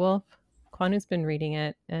Beowulf. Kwanu's been reading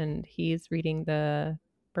it, and he's reading the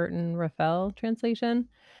Burton Raffel translation.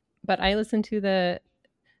 But I listened to the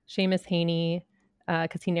Seamus Heaney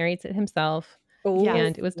because he narrates it himself.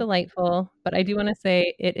 And it was delightful. But I do want to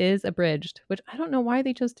say it is abridged, which I don't know why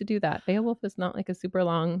they chose to do that. Beowulf is not like a super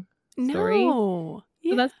long story. No.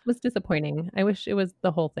 So that was disappointing. I wish it was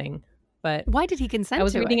the whole thing. but Why did he consent I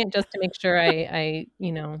was to reading it? it just to make sure I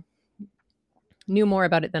knew more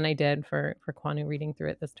about it than I did for Kwanu reading through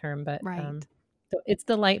it this term. But Right. so it's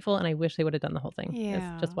delightful, and I wish they would have done the whole thing.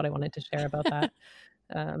 Yeah. It's just what I wanted to share about that.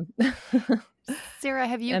 Sarah,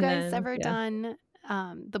 have you And guys then, ever yeah. done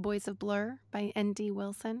The Boys of Blur by N.D.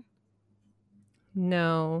 Wilson?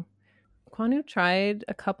 No. Kwanu tried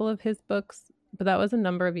a couple of his books, but that was a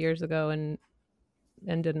number of years ago and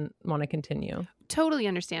didn't want to continue. Totally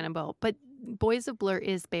understandable. But Boys of Blur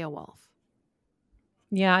is Beowulf.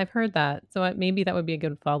 Yeah, I've heard that. So maybe that would be a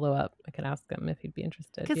good follow-up. I could ask him if he'd be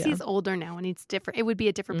interested. Because he's older now and it's different. It would be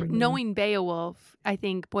a different... Mhm. Knowing Beowulf, I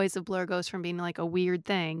think Boys of Blur goes from being like a weird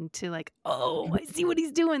thing to like, oh, I see what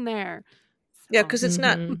he's doing there. Yeah, So- because it's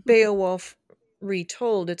Mhm. not Beowulf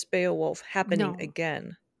retold, it's Beowulf happening No.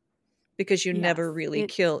 again. Because you never Yes, really it-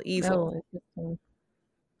 kill evil. Oh, interesting.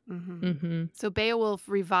 Mhm. Mm-hmm. So Beowulf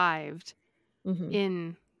revived Mhm.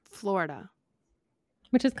 in Florida.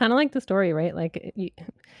 Which is kind of like the story, right? Like the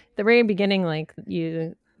very beginning, like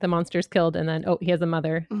the monster's killed, and then he has a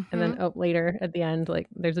mother, and then later at the end, like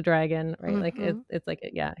there's a dragon, right? Like it's like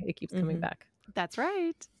it keeps coming Mhm. back. That's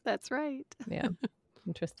right. That's right. Yeah,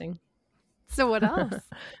 interesting. So what else?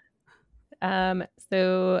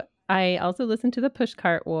 So I also listened to the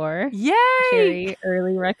Pushcart War. Yay! Sherry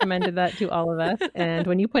early recommended that to all of us, and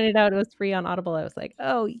when you pointed out it was free on Audible, I was like,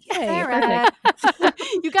 "Oh, yay! Sarah. Perfect."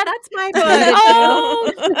 You got That's my book.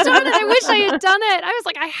 Oh, darn it! I wish I had done it. I was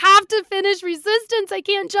like, I have to finish Resistance. I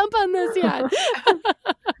can't jump on this yet.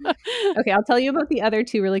 Okay, I'll tell you about the other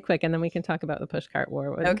two really quick, and then we can talk about the Pushcart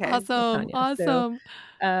War. with- Okay. with Awesome. Tanya.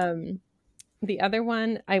 So, the other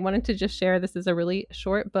one I wanted to just share. This is a really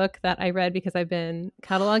short book that I read because I've been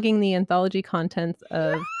cataloging the anthology contents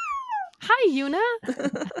of. Hi, Yuna.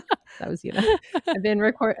 That was I've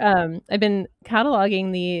been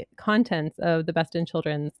cataloging the contents of the Best in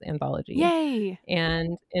Children's anthology. Yay.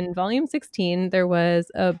 And in volume 16, there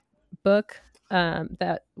was a book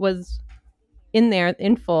that was in there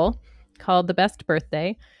in full called The Best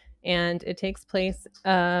Birthday. And it takes place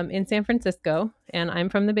in San Francisco. And I'm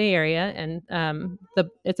from the Bay Area. And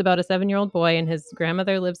it's about a 7-year-old boy, and his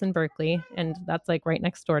grandmother lives in Berkeley. And that's like right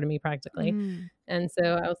next door to me practically. Mm. And so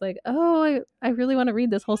I was like, oh, I really want to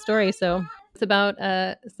read this whole story. So it's about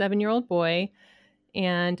a 7-year-old boy,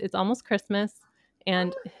 and it's almost Christmas,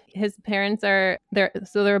 and his parents they're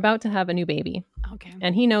about to have a new baby, Okay.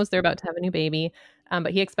 and he knows they're about to have a new baby,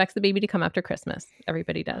 but he expects the baby to come after Christmas.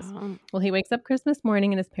 Everybody does. Well, he wakes up Christmas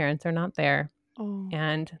morning and his parents are not there. Oh.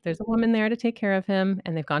 And there's a woman there to take care of him,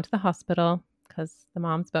 and they've gone to the hospital because the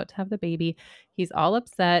mom's about to have the baby. He's all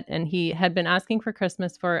upset, and he had been asking for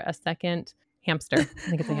Christmas for a second hamster. I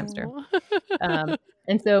think it's a hamster.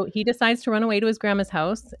 And so he decides to run away to his grandma's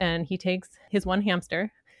house, and he takes his one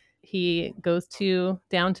hamster. He goes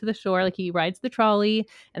down to the shore, like he rides the trolley,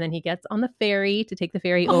 and then he gets on the ferry to take the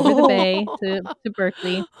ferry over the bay to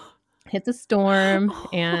Berkeley. Hits a storm,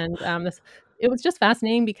 and it was just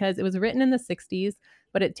fascinating because it was written in the 60s,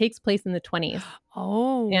 but it takes place in the 20s.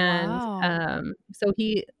 Oh, And wow. so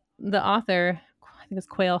the author, I think it's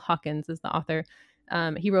Quayle Hawkins is the author.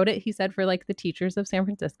 He wrote it, he said, for like the teachers of San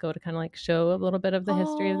Francisco to kind of like show a little bit of the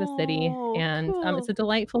history of the city. Oh, And it's a cool.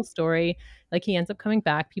 delightful story. Like he ends up coming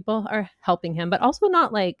back. People are helping him, but also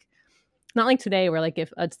not like today where like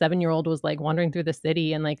if a 7-year-old was like wandering through the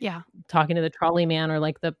city and like Yeah. talking to the trolley man or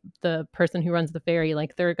like the person who runs the ferry,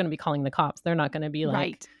 like they're going to be calling the cops. They're not going to be like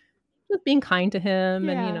Right. just being kind to him.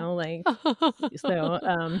 Yeah. And like so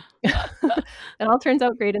it all turns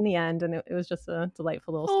out great in the end, and it was just a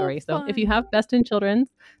delightful little story. So if you fun. have Best in Children's,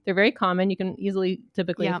 they're very common. You can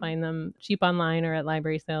typically Yeah. find them cheap online or at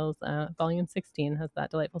library sales. Volume 16 has that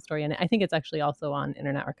delightful story in it. I think it's actually also on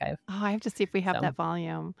Internet Archive. Oh, I have to see if we have So. that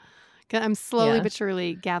volume. 'Cause I'm slowly Yeah. but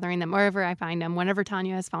surely gathering them wherever I find them, whenever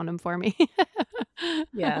Tanya has found them for me.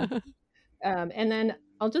 Yeah. And then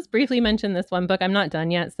I'll just briefly mention this one book. I'm not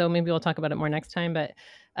done yet, so maybe we'll talk about it more next time. But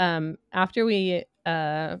after we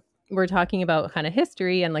were talking about kind of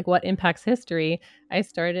history and like what impacts history, I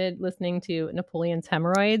started listening to Napoleon's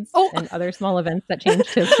Hemorrhoids and other small events that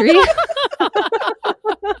changed history.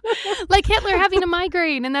 Like Hitler having a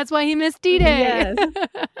migraine, and that's why he missed D-Day.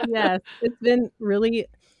 Yes. It's been really...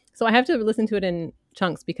 So I have to listen to it in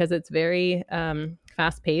chunks because it's very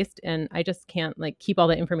fast paced, and I just can't like keep all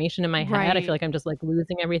the information in my head. I Right. feel like I'm just like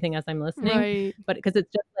losing everything as I'm listening. Right. But because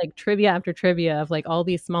it's just like trivia after trivia of like all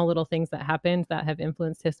these small little things that happened that have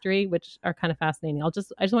influenced history, which are kind of fascinating. I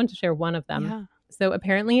just wanted to share one of them. Yeah. So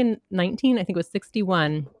apparently in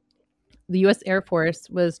 61, the U.S. Air Force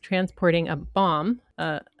was transporting a bomb,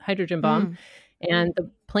 a hydrogen bomb, and the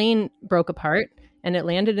plane broke apart and it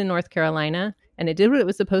landed in North Carolina. and it did what it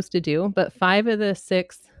was supposed to do, but 5 of the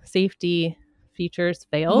 6 safety features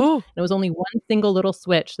failed. Oh. And it was only one single little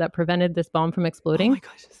switch that prevented this bomb from Oh exploding. my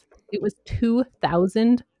gosh. It was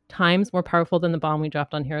 2,000 times more powerful than the bomb we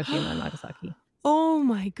dropped on Hiroshima and Nagasaki. Oh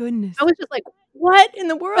my goodness. I was just like, what in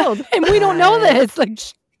the world? And we don't know this. Like,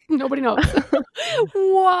 nobody knows.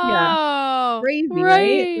 Wow. Crazy, Right.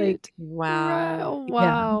 right? Like, Wow.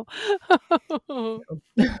 Wow.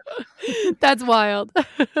 That's wild.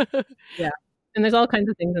 and there's all kinds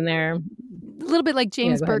of things in there. A little bit like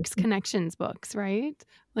James go ahead. Burke's Connections books, right?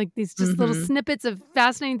 Like these just little Mhm. snippets of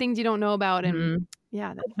fascinating things you don't know about. And Mhm.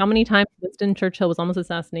 yeah, How many times Winston Churchill was almost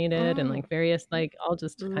assassinated, and Oh. like various, like all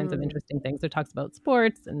just kinds of Mm. interesting things. It talks about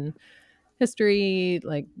sports and history,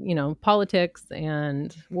 like, politics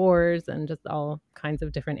and wars and just all kinds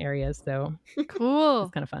of different areas. So cool.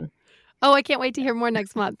 it's kind of fun. Oh, I can't wait to hear more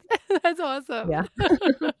next month. That's awesome. Yeah.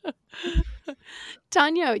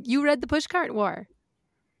 Tanya, you read The Pushcart War.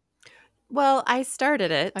 Well, I started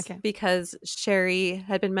it Okay. because Sherry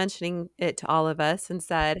had been mentioning it to all of us and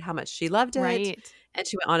said how much she loved it. Right. And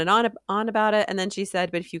she went on about it. And then she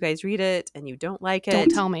said, but if you guys read it and you don't like it, Don't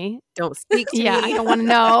tell me. don't speak to Yeah, me. I don't want to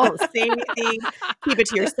know. Don't say anything. Keep it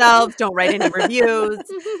to yourselves. Don't write any reviews.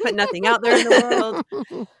 Put nothing out there in the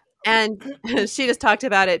world. And she just talked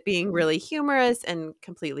about it being really humorous and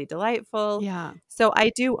completely delightful. Yeah. So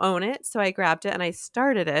I do own it. So I grabbed it and I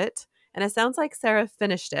started it. And it sounds like Sarah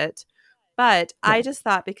finished it. But I just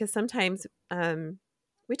thought, because sometimes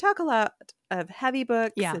we talk a lot of heavy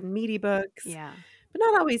books Yeah. and meaty books, Yeah. but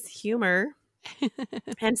not always humor.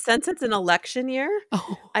 And since it's an election year,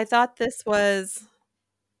 Oh, I thought this was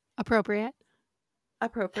appropriate.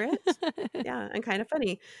 appropriate. Yeah, and kind of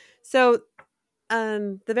funny. So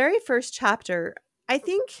the very first chapter,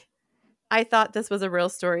 I thought this was a real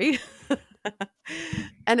story.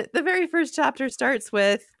 And the very first chapter starts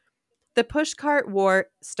with, the Pushcart War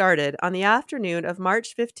started on the afternoon of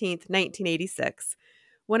March 15th, 1986,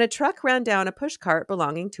 when a truck ran down a pushcart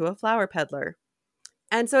belonging to a flower peddler.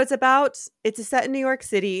 And so it's set in New York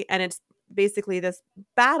City, and it's basically this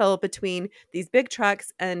battle between these big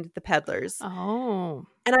trucks and the peddlers. Oh.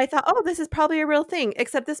 And I thought, this is probably a real thing,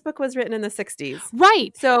 except this book was written in the 60s.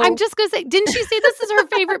 Right. So I'm just going to say, didn't she say this is her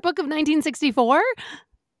favorite book of 1964?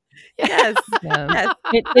 yes. Yeah.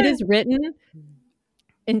 Yes. It is written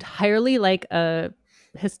entirely like a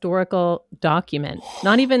historical document,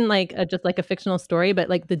 not even like just like a fictional story, but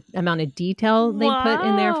like the amount of detail they put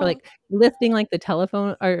in there for Wow. like listing like the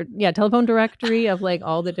telephone directory of like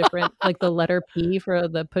all the different like the letter P for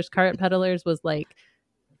the pushcart peddlers was like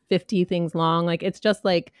 50 things long. Like it's just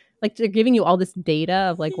like they're giving you all this data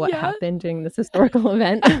of like what Yeah. happened during this historical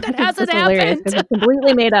event. That It's hasn't just hilarious happened. 'cause it's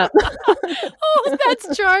completely made up. Oh,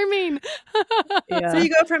 that's charming. So you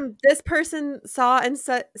go from this person saw and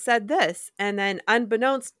said this, and then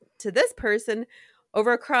unbeknownst to this person,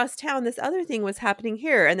 over across town, this other thing was happening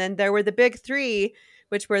here. And then there were the big three,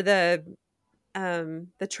 which were the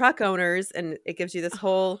truck owners, and it gives you this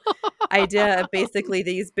whole idea of basically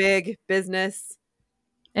these big business.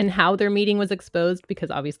 And how their meeting was exposed, because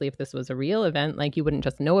obviously if this was a real event, like you wouldn't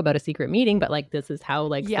just know about a secret meeting, but like this is how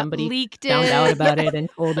like Yeah, somebody leaked found it. out about it and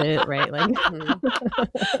told it, right? Like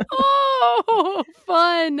Oh,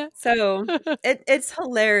 fun. So it's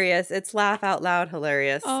hilarious. It's laugh out loud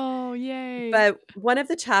hilarious. Oh, yay. But one of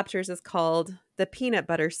the chapters is called The Peanut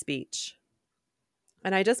Butter Speech.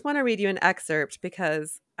 And I just want to read you an excerpt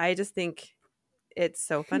because I just think it's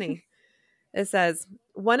so funny. It says,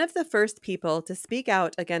 one of the first people to speak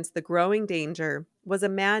out against the growing danger was a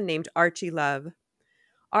man named Archie Love.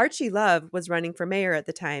 Archie Love was running for mayor at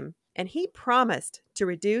the time, and he promised to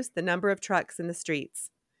reduce the number of trucks in the streets.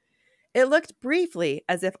 It looked briefly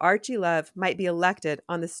as if Archie Love might be elected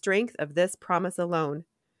on the strength of this promise alone.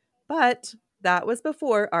 But that was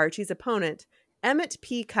before Archie's opponent, Emmett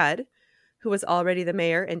P. Cudd, who was already the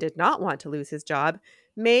mayor and did not want to lose his job,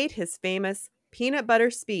 made his famous peanut butter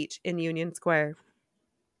speech in Union Square.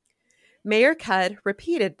 Mayor Cudd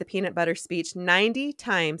repeated the peanut butter speech 90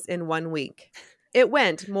 times in 1 week. It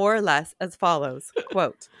went more or less as follows,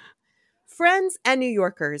 quote, "Friends and New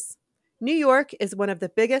Yorkers, New York is one of the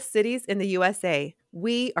biggest cities in the USA.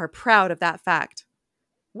 We are proud of that fact.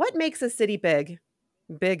 What makes a city big?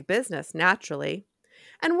 Big business, naturally.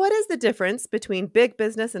 And what is the difference between big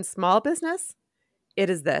business and small business? It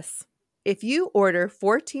is this. If you order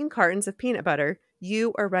 14 cartons of peanut butter,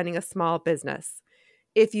 you are running a small business.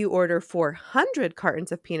 If you order 400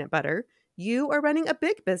 cartons of peanut butter, you are running a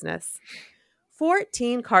big business.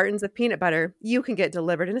 14 cartons of peanut butter you can get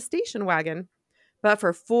delivered in a station wagon. But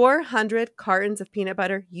for 400 cartons of peanut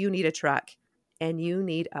butter, you need a truck. And you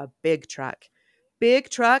need a big truck. big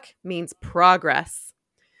truck means progress.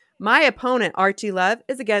 My opponent, Archie Love,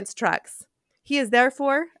 is against trucks. He is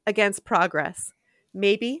therefore against progress.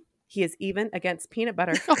 Maybe he is even against peanut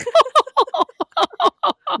butter.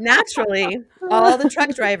 Naturally, all the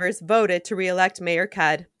truck drivers voted to re-elect Mayor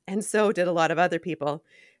Cudd, and so did a lot of other people.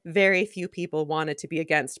 Very few people wanted to be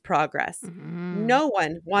against progress. No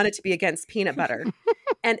one wanted to be against peanut butter.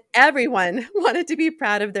 And everyone wanted to be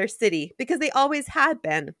proud of their city because they always had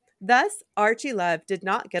been. Thus, Archie Love did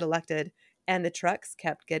not get elected, and the trucks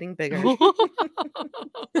kept getting bigger.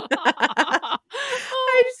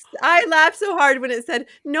 I laughed so hard when it said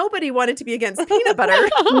nobody wanted to be against peanut butter.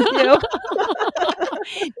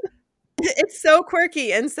 It's so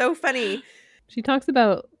quirky and so funny. She talks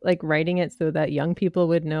about like writing it so that young people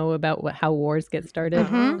would know about how wars get started.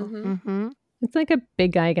 It's like a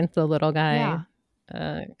big guy against a little guy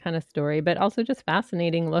kind of story, but also just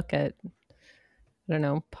fascinating look at, I don't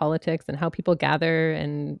know, politics and how people gather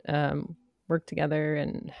and work together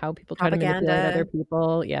and how people try to manipulate other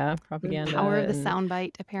people. Yeah, propaganda. Power of the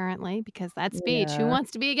soundbite, apparently, because that speech, who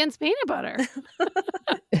wants to be against peanut butter?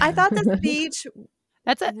 I thought the speech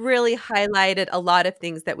really highlighted a lot of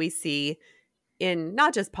things that we see in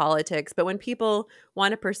not just politics, but when people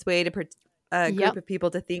want to persuade a group of people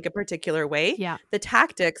to think a particular way, the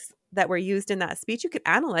tactics that were used in that speech, you could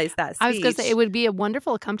analyze that speech. I was going to say, it would be a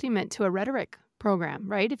wonderful accompaniment to a rhetoric program,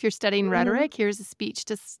 right? If you're studying rhetoric, here's a speech.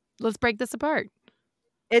 Let's break this apart.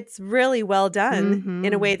 It's really well done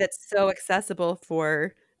in a way that's so accessible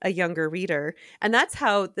for a younger reader. And that's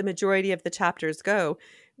how the majority of the chapters go.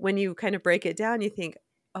 When you kind of break it down, you think,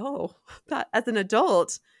 oh, that as an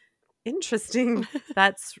adult, interesting.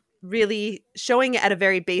 That's really showing it at a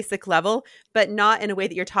very basic level, but not in a way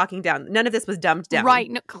that you're talking down. None of this was dumbed down. Right.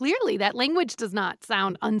 No, clearly, that language does not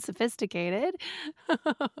sound unsophisticated.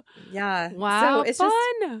 Yeah. Wow.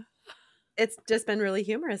 So it's just been really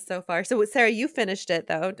humorous so far. So Sarah, you finished it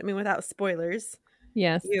though. I mean, without spoilers.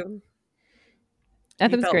 Yes. I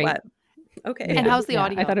thought it was great. What? Okay. And how's the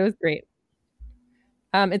audio? I thought it was great.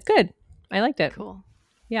 It's good. I liked it. Cool.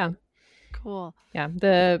 Yeah. Cool. Yeah.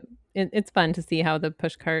 It's fun to see how the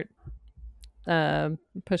pushcart, I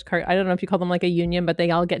don't know if you call them like a union, but they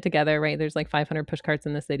all get together, right? There's like 500 pushcarts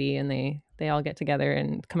in the city, and they all get together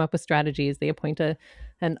and come up with strategies. They appoint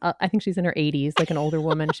and I think she's in her 80s, like an older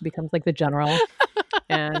woman. She becomes like the general,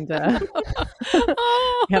 and you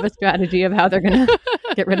have a strategy of how they're gonna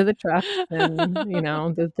get rid of the trucks and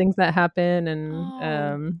the things that happen,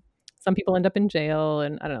 and some people end up in jail,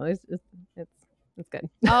 and I don't know. It's good.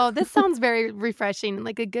 Oh, this sounds very refreshing,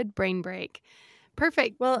 like a good brain break.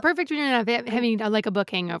 Perfect. Well, perfect when you're not having like a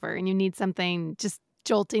book hangover and you need something just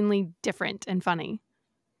joltingly different and funny.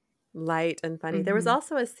 Light and funny. There was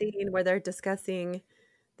also a scene where they're discussing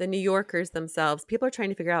the New Yorkers themselves. People are trying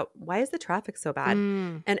to figure out, why is the traffic so bad?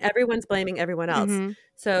 And everyone's blaming everyone else.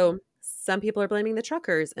 So some people are blaming the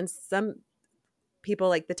truckers, and some people,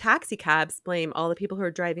 like the taxi cabs, blame all the people who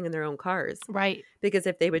are driving in their own cars. Right. Because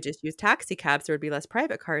if they would just use taxi cabs, there would be less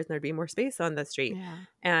private cars and there'd be more space on the street. Yeah.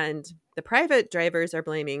 And the private drivers are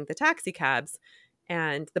blaming the taxi cabs.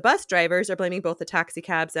 And the bus drivers are blaming both the taxi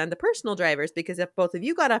cabs and the personal drivers, because if both of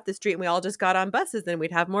you got off the street and we all just got on buses, then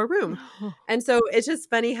we'd have more room. And so it's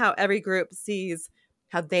just funny how every group sees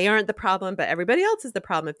how they aren't the problem, but everybody else is the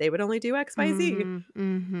problem if they would only do X, Y, Z.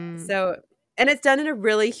 So... And it's done in a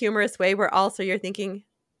really humorous way where also you're thinking,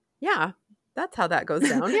 yeah, that's how that goes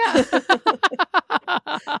down. Yeah.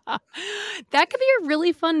 That could be a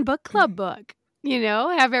really fun book club book.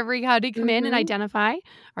 Have everybody come in and identify,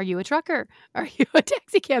 are you a trucker? Are you a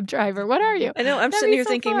taxi cab driver? What are you? I know. I'm sitting here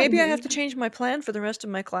thinking, maybe I have to change my plan for the rest of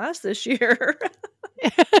my class this year.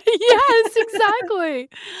 Yes, exactly.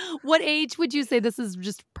 What age would you say this is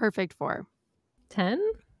just perfect for? 10?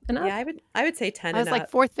 Enough? Yeah, I would say 10. I was like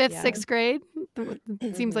 4th, 5th, 6th grade.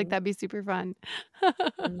 It seems like that'd be super fun.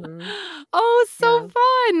 Oh, so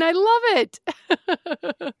fun. I love it.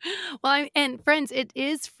 Well, and friends, it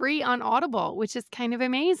is free on Audible, which is kind of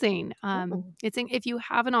amazing. If you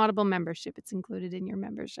have an Audible membership, it's included in your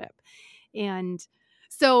membership. And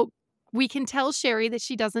so we can tell Sherry that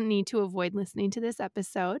she doesn't need to avoid listening to this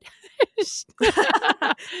episode.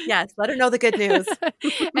 Yes, let her know the good news.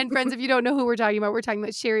 And friends, if you don't know who we're talking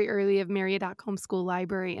about Sherry Early of Marriott Homeschool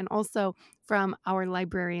Library, and also from Our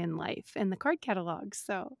Librarian Life and the card catalog.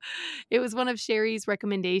 So it was one of Sherry's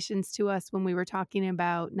recommendations to us when we were talking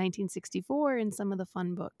about 1964 and some of the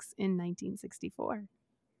fun books in 1964.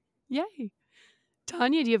 Yay.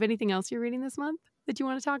 Tanya, do you have anything else you're reading this month that you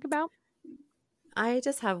want to talk about? I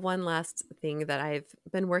just have one last thing that I've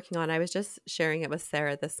been working on. I was just sharing it with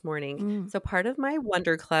Sarah this morning. So part of my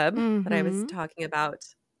Wonder Club that I was talking about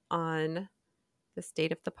on the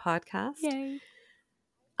state of the podcast. Yay.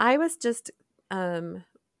 I was just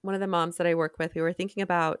one of the moms that I work with, we were thinking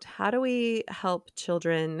about how do we help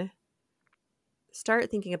children start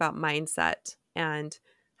thinking about mindset and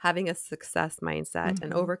having a success mindset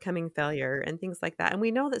and overcoming failure and things like that. And we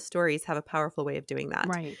know that stories have a powerful way of doing that.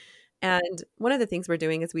 Right. And one of the things we're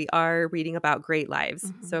doing is we are reading about great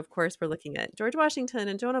lives. So, of course, we're looking at George Washington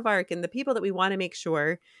and Joan of Arc and the people that we want to make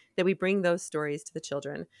sure that we bring those stories to the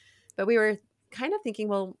children. But we were kind of thinking,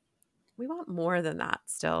 well, we want more than that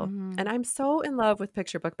still. And I'm so in love with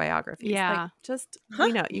picture book biographies. Yeah. Like just,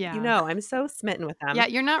 you know, I'm so smitten with them. Yeah,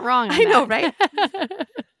 you're not wrong on I know, that. right?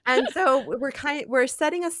 And so we're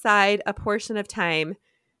setting aside a portion of time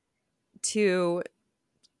to,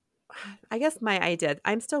 I guess my idea,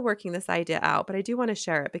 I'm still working this idea out, but I do want to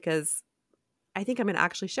share it because I think I'm going to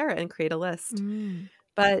actually share it and create a list.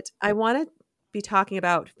 But I want to be talking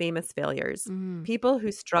about famous failures, people who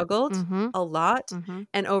struggled a lot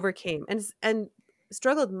and overcame and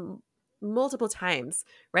struggled multiple times,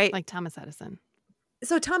 right? Like Thomas Edison.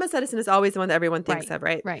 So Thomas Edison is always the one that everyone thinks of,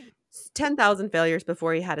 right? Right. 10,000 failures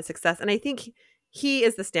before he had a success. And I think he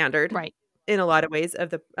is the standard. Right. In a lot of ways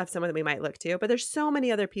of someone that we might look to, but there's so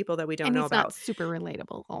many other people that we don't know he's about. Not super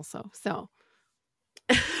relatable also. So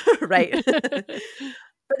right.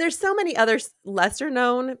 But there's so many other lesser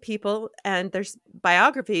known people, and there's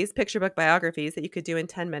biographies, picture book biographies that you could do in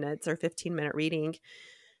 10 minutes or 15-minute reading,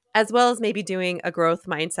 as well as maybe doing a growth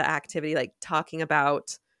mindset activity, like talking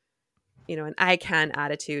about, you know, an I can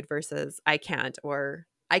attitude versus I can't, or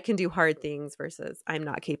I can do hard things versus I'm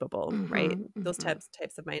not capable, right? Those types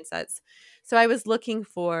of mindsets. So I was looking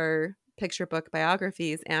for picture book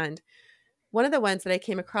biographies, and one of the ones that I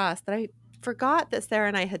came across that I forgot that Sarah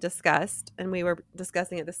and I had discussed, and we were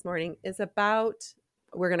discussing it this morning, is about,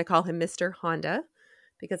 we're going to call him Mr. Honda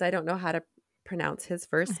because I don't know how to pronounce his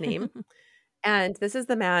first name. And this is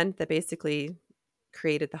the man that basically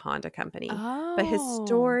created the Honda company. But his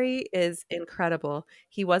story is incredible.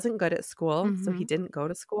 He wasn't good at school, so he didn't go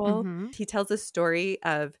to school. He tells a story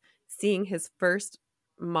of seeing his first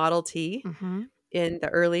Model T in the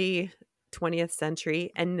early 20th century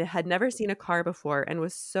and had never seen a car before and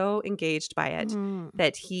was so engaged by it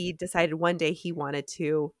that he decided one day he wanted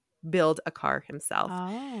to build a car himself.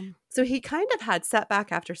 So he kind of had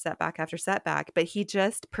setback after setback after setback, but he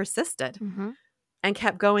just persisted and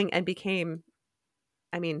kept going and became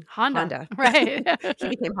Honda. Right. He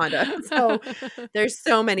became Honda. So there's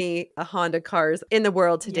so many Honda cars in the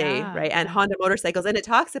world today, right? And Honda motorcycles. And it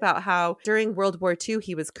talks about how during World War II,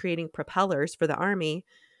 he was creating propellers for the army.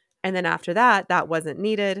 And then after that, that wasn't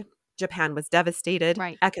needed. Japan was devastated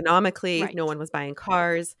economically. No one was buying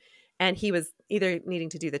cars. And he was either needing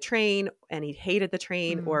to do the train, and he hated the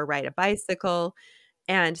train, or ride a bicycle.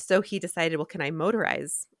 And so he decided, well, can I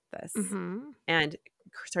motorize this? And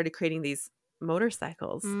started creating these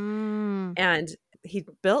motorcycles. And he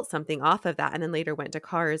built something off of that, and then later went to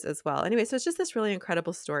cars as well. Anyway, so it's just this really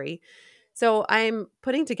incredible story. So I'm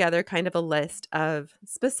putting together kind of a list of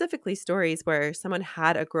specifically stories where someone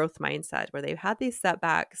had a growth mindset, where they had these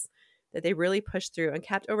setbacks that they really pushed through and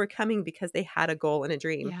kept overcoming because they had a goal and a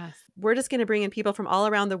dream. Yes. We're just going to bring in people from all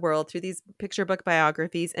around the world through these picture book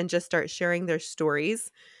biographies and just start sharing their stories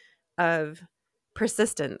of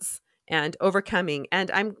persistence and overcoming.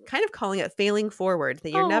 And I'm kind of calling it failing forward,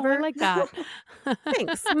 that you're never... I like that.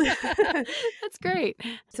 Thanks. That's great.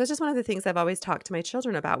 So it's just one of the things I've always talked to my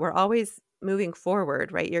children about. We're always moving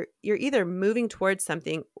forward, right? You're either moving towards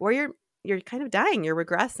something, or you're kind of dying, you're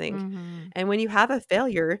regressing. And when you have a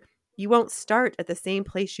failure, you won't start at the same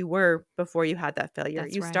place you were before you had that failure.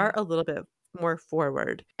 That's you right. start a little bit more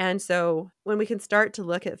forward. And so when we can start to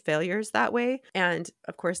look at failures that way, and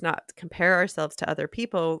of course not compare ourselves to other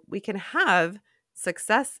people, we can have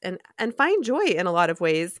success and find joy in a lot of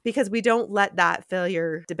ways because we don't let that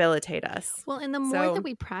failure debilitate us. Well, and the more that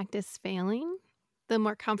we practice failing, the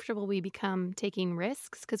more comfortable we become taking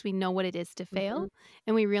risks because we know what it is to fail,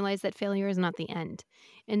 and we realize that failure is not the end.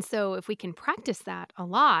 And so if we can practice that a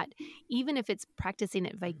lot, even if it's practicing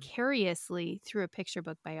it vicariously through a picture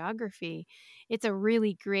book biography, it's a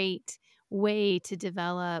really great way to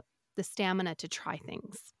develop the stamina to try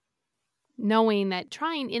things, knowing that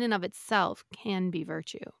trying in and of itself can be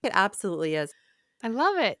virtue. It absolutely is. I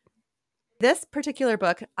love it. This particular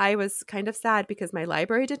book, I was kind of sad because my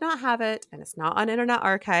library did not have it and it's not on Internet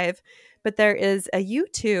Archive, but there is a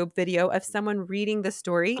YouTube video of someone reading the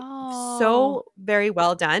story. So very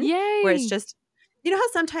well done. Yay. Where it's just, you know how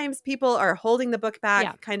sometimes people are holding the book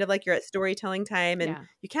back, kind of like you're at storytelling time and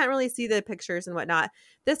you can't really see the pictures and whatnot.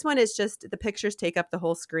 This one is just the pictures take up the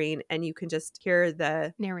whole screen and you can just hear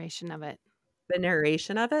the narration of it. The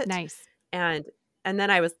narration of it. Nice. And And then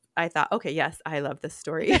I thought, okay, yes, I love this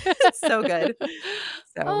story. It's so good.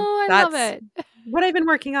 So I that's love it. what I've been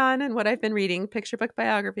working on and what I've been reading. Picture book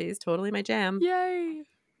biographies, totally my jam. Yay.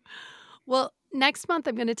 Well, next month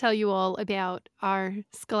I'm going to tell you all about our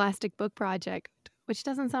Scholastic Book Project, which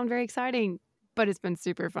doesn't sound very exciting, but it's been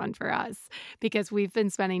super fun for us because we've been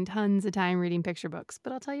spending tons of time reading picture books.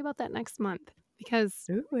 But I'll tell you about that next month because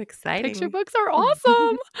Ooh, exciting. picture books are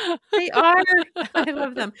awesome. They are. I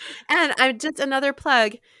love them. And I'm just another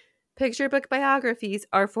plug. Picture book biographies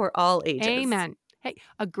are for all ages. Amen. Hey,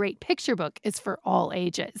 a great picture book is for all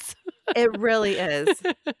ages. It really is.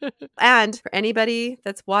 And for anybody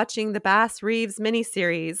that's watching the Bass Reeves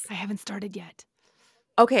miniseries. I haven't started yet.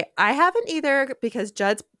 Okay, I haven't either because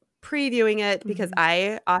Judd's previewing it because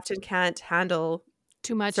I often can't handle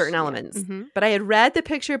too much certain elements. Mm-hmm. But I had read the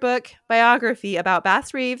picture book biography about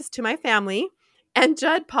Bass Reeves to my family, and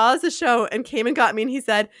Judd paused the show and came and got me, and he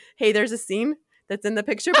said, "Hey, there's a scene that's in the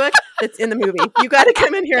picture book that's in the movie. You got to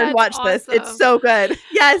come in here and watch this. It's so good."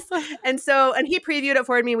 Yes. And he previewed it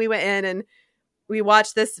for me. We went in and we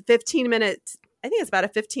watched this 15-minute, I think it's about a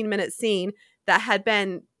 15-minute scene that had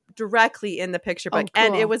been directly in the picture book. Oh, cool.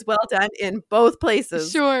 And it was well done in both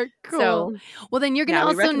places. Sure. Cool. So, well, then you're going to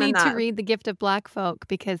also need that. to read The Gift of Black Folk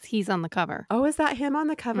because he's on the cover. Oh, is that him on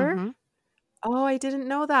the cover? Mm-hmm. Oh, I didn't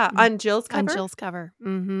know that. On Jill's cover? On Jill's cover.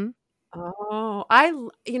 Mm-hmm.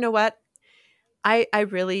 Oh, you know what? I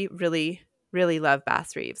really, really, really love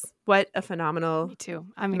Bass Reeves. What a phenomenal Me too.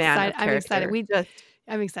 I'm man excited.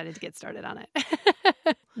 I'm excited to get started on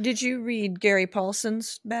it. Did you read Gary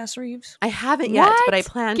Paulson's Bass Reeves? I haven't yet, but I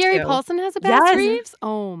plan Gary to. Paulson has a Bass Reeves?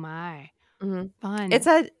 Oh my. Mm-hmm. Fun. It's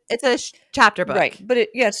a chapter book. Right. But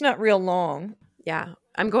it's not real long. Yeah.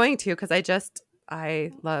 I'm going to because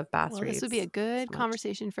I love Bass Reeves. This would be a good so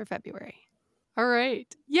conversation for February. All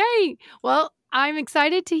right. Yay. Well, I'm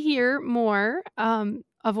excited to hear more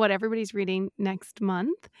of what everybody's reading next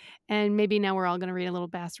month. And maybe now we're all going to read a little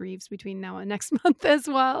Bass Reeves between now and next month as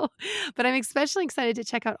well. But I'm especially excited to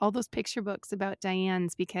check out all those picture books about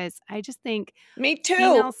Diane's because I just think Me too.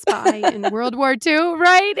 Female spy in World War II,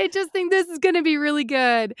 right? I just think this is going to be really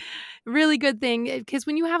good. Really good thing. Because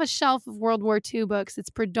when you have a shelf of World War II books,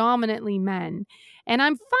 it's predominantly men. And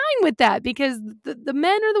I'm fine with that because the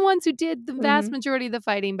men are the ones who did the vast majority of the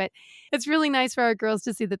fighting. But it's really nice for our girls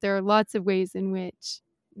to see that there are lots of ways in which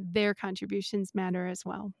their contributions matter as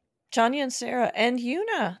well. Tanya and Sarah and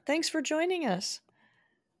Una, thanks for joining us.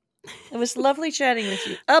 It was lovely chatting with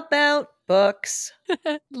you about books.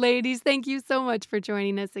 Ladies, thank you so much for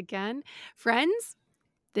joining us again. Friends,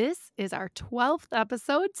 this is our 12th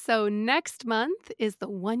episode. So next month is the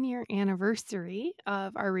 1-year anniversary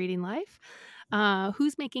of our reading life.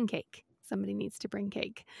 Who's making cake? Somebody needs to bring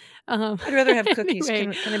cake. I'd rather have cookies.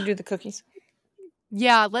 Anyway. Can I do the cookies?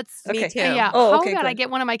 Yeah, let's. Okay. Me too. Yeah. Oh, How okay, about I good. get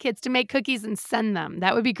one of my kids to make cookies and send them?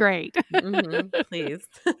 That would be great. Please.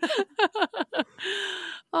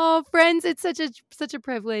 Oh, friends, it's such a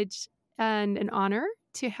privilege and an honor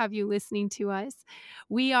to have you listening to us.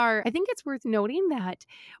 I think it's worth noting that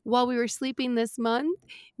while we were sleeping this month,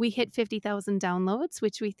 we hit 50,000 downloads,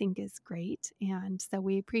 which we think is great. And so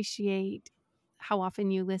we appreciate how often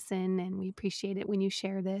you listen and we appreciate it when you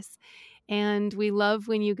share this. And we love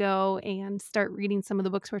when you go and start reading some of the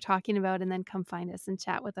books we're talking about and then come find us and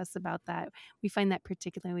chat with us about that. We find that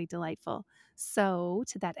particularly delightful. So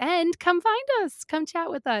to that end, come find us. Come chat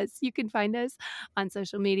with us. You can find us on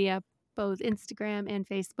social media, both Instagram and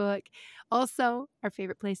Facebook. Also, our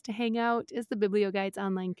favorite place to hang out is the BiblioGuides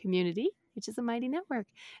online community, which is a mighty network.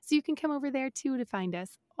 So you can come over there too to find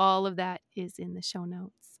us. All of that is in the show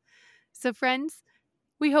notes. So friends,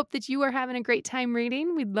 we hope that you are having a great time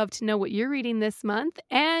reading. We'd love to know what you're reading this month.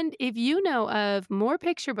 And if you know of more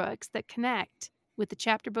picture books that connect with the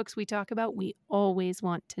chapter books we talk about, we always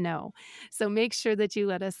want to know. So make sure that you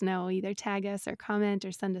let us know. Either tag us or comment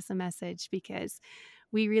or send us a message because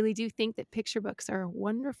we really do think that picture books are a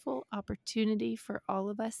wonderful opportunity for all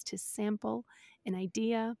of us to sample an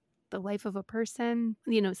idea, the life of a person,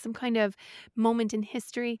 some kind of moment in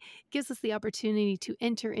history. Gives us the opportunity to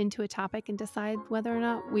enter into a topic and decide whether or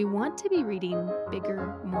not we want to be reading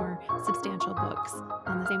bigger, more substantial books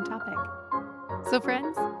on the same topic. So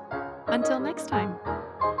friends, until next time.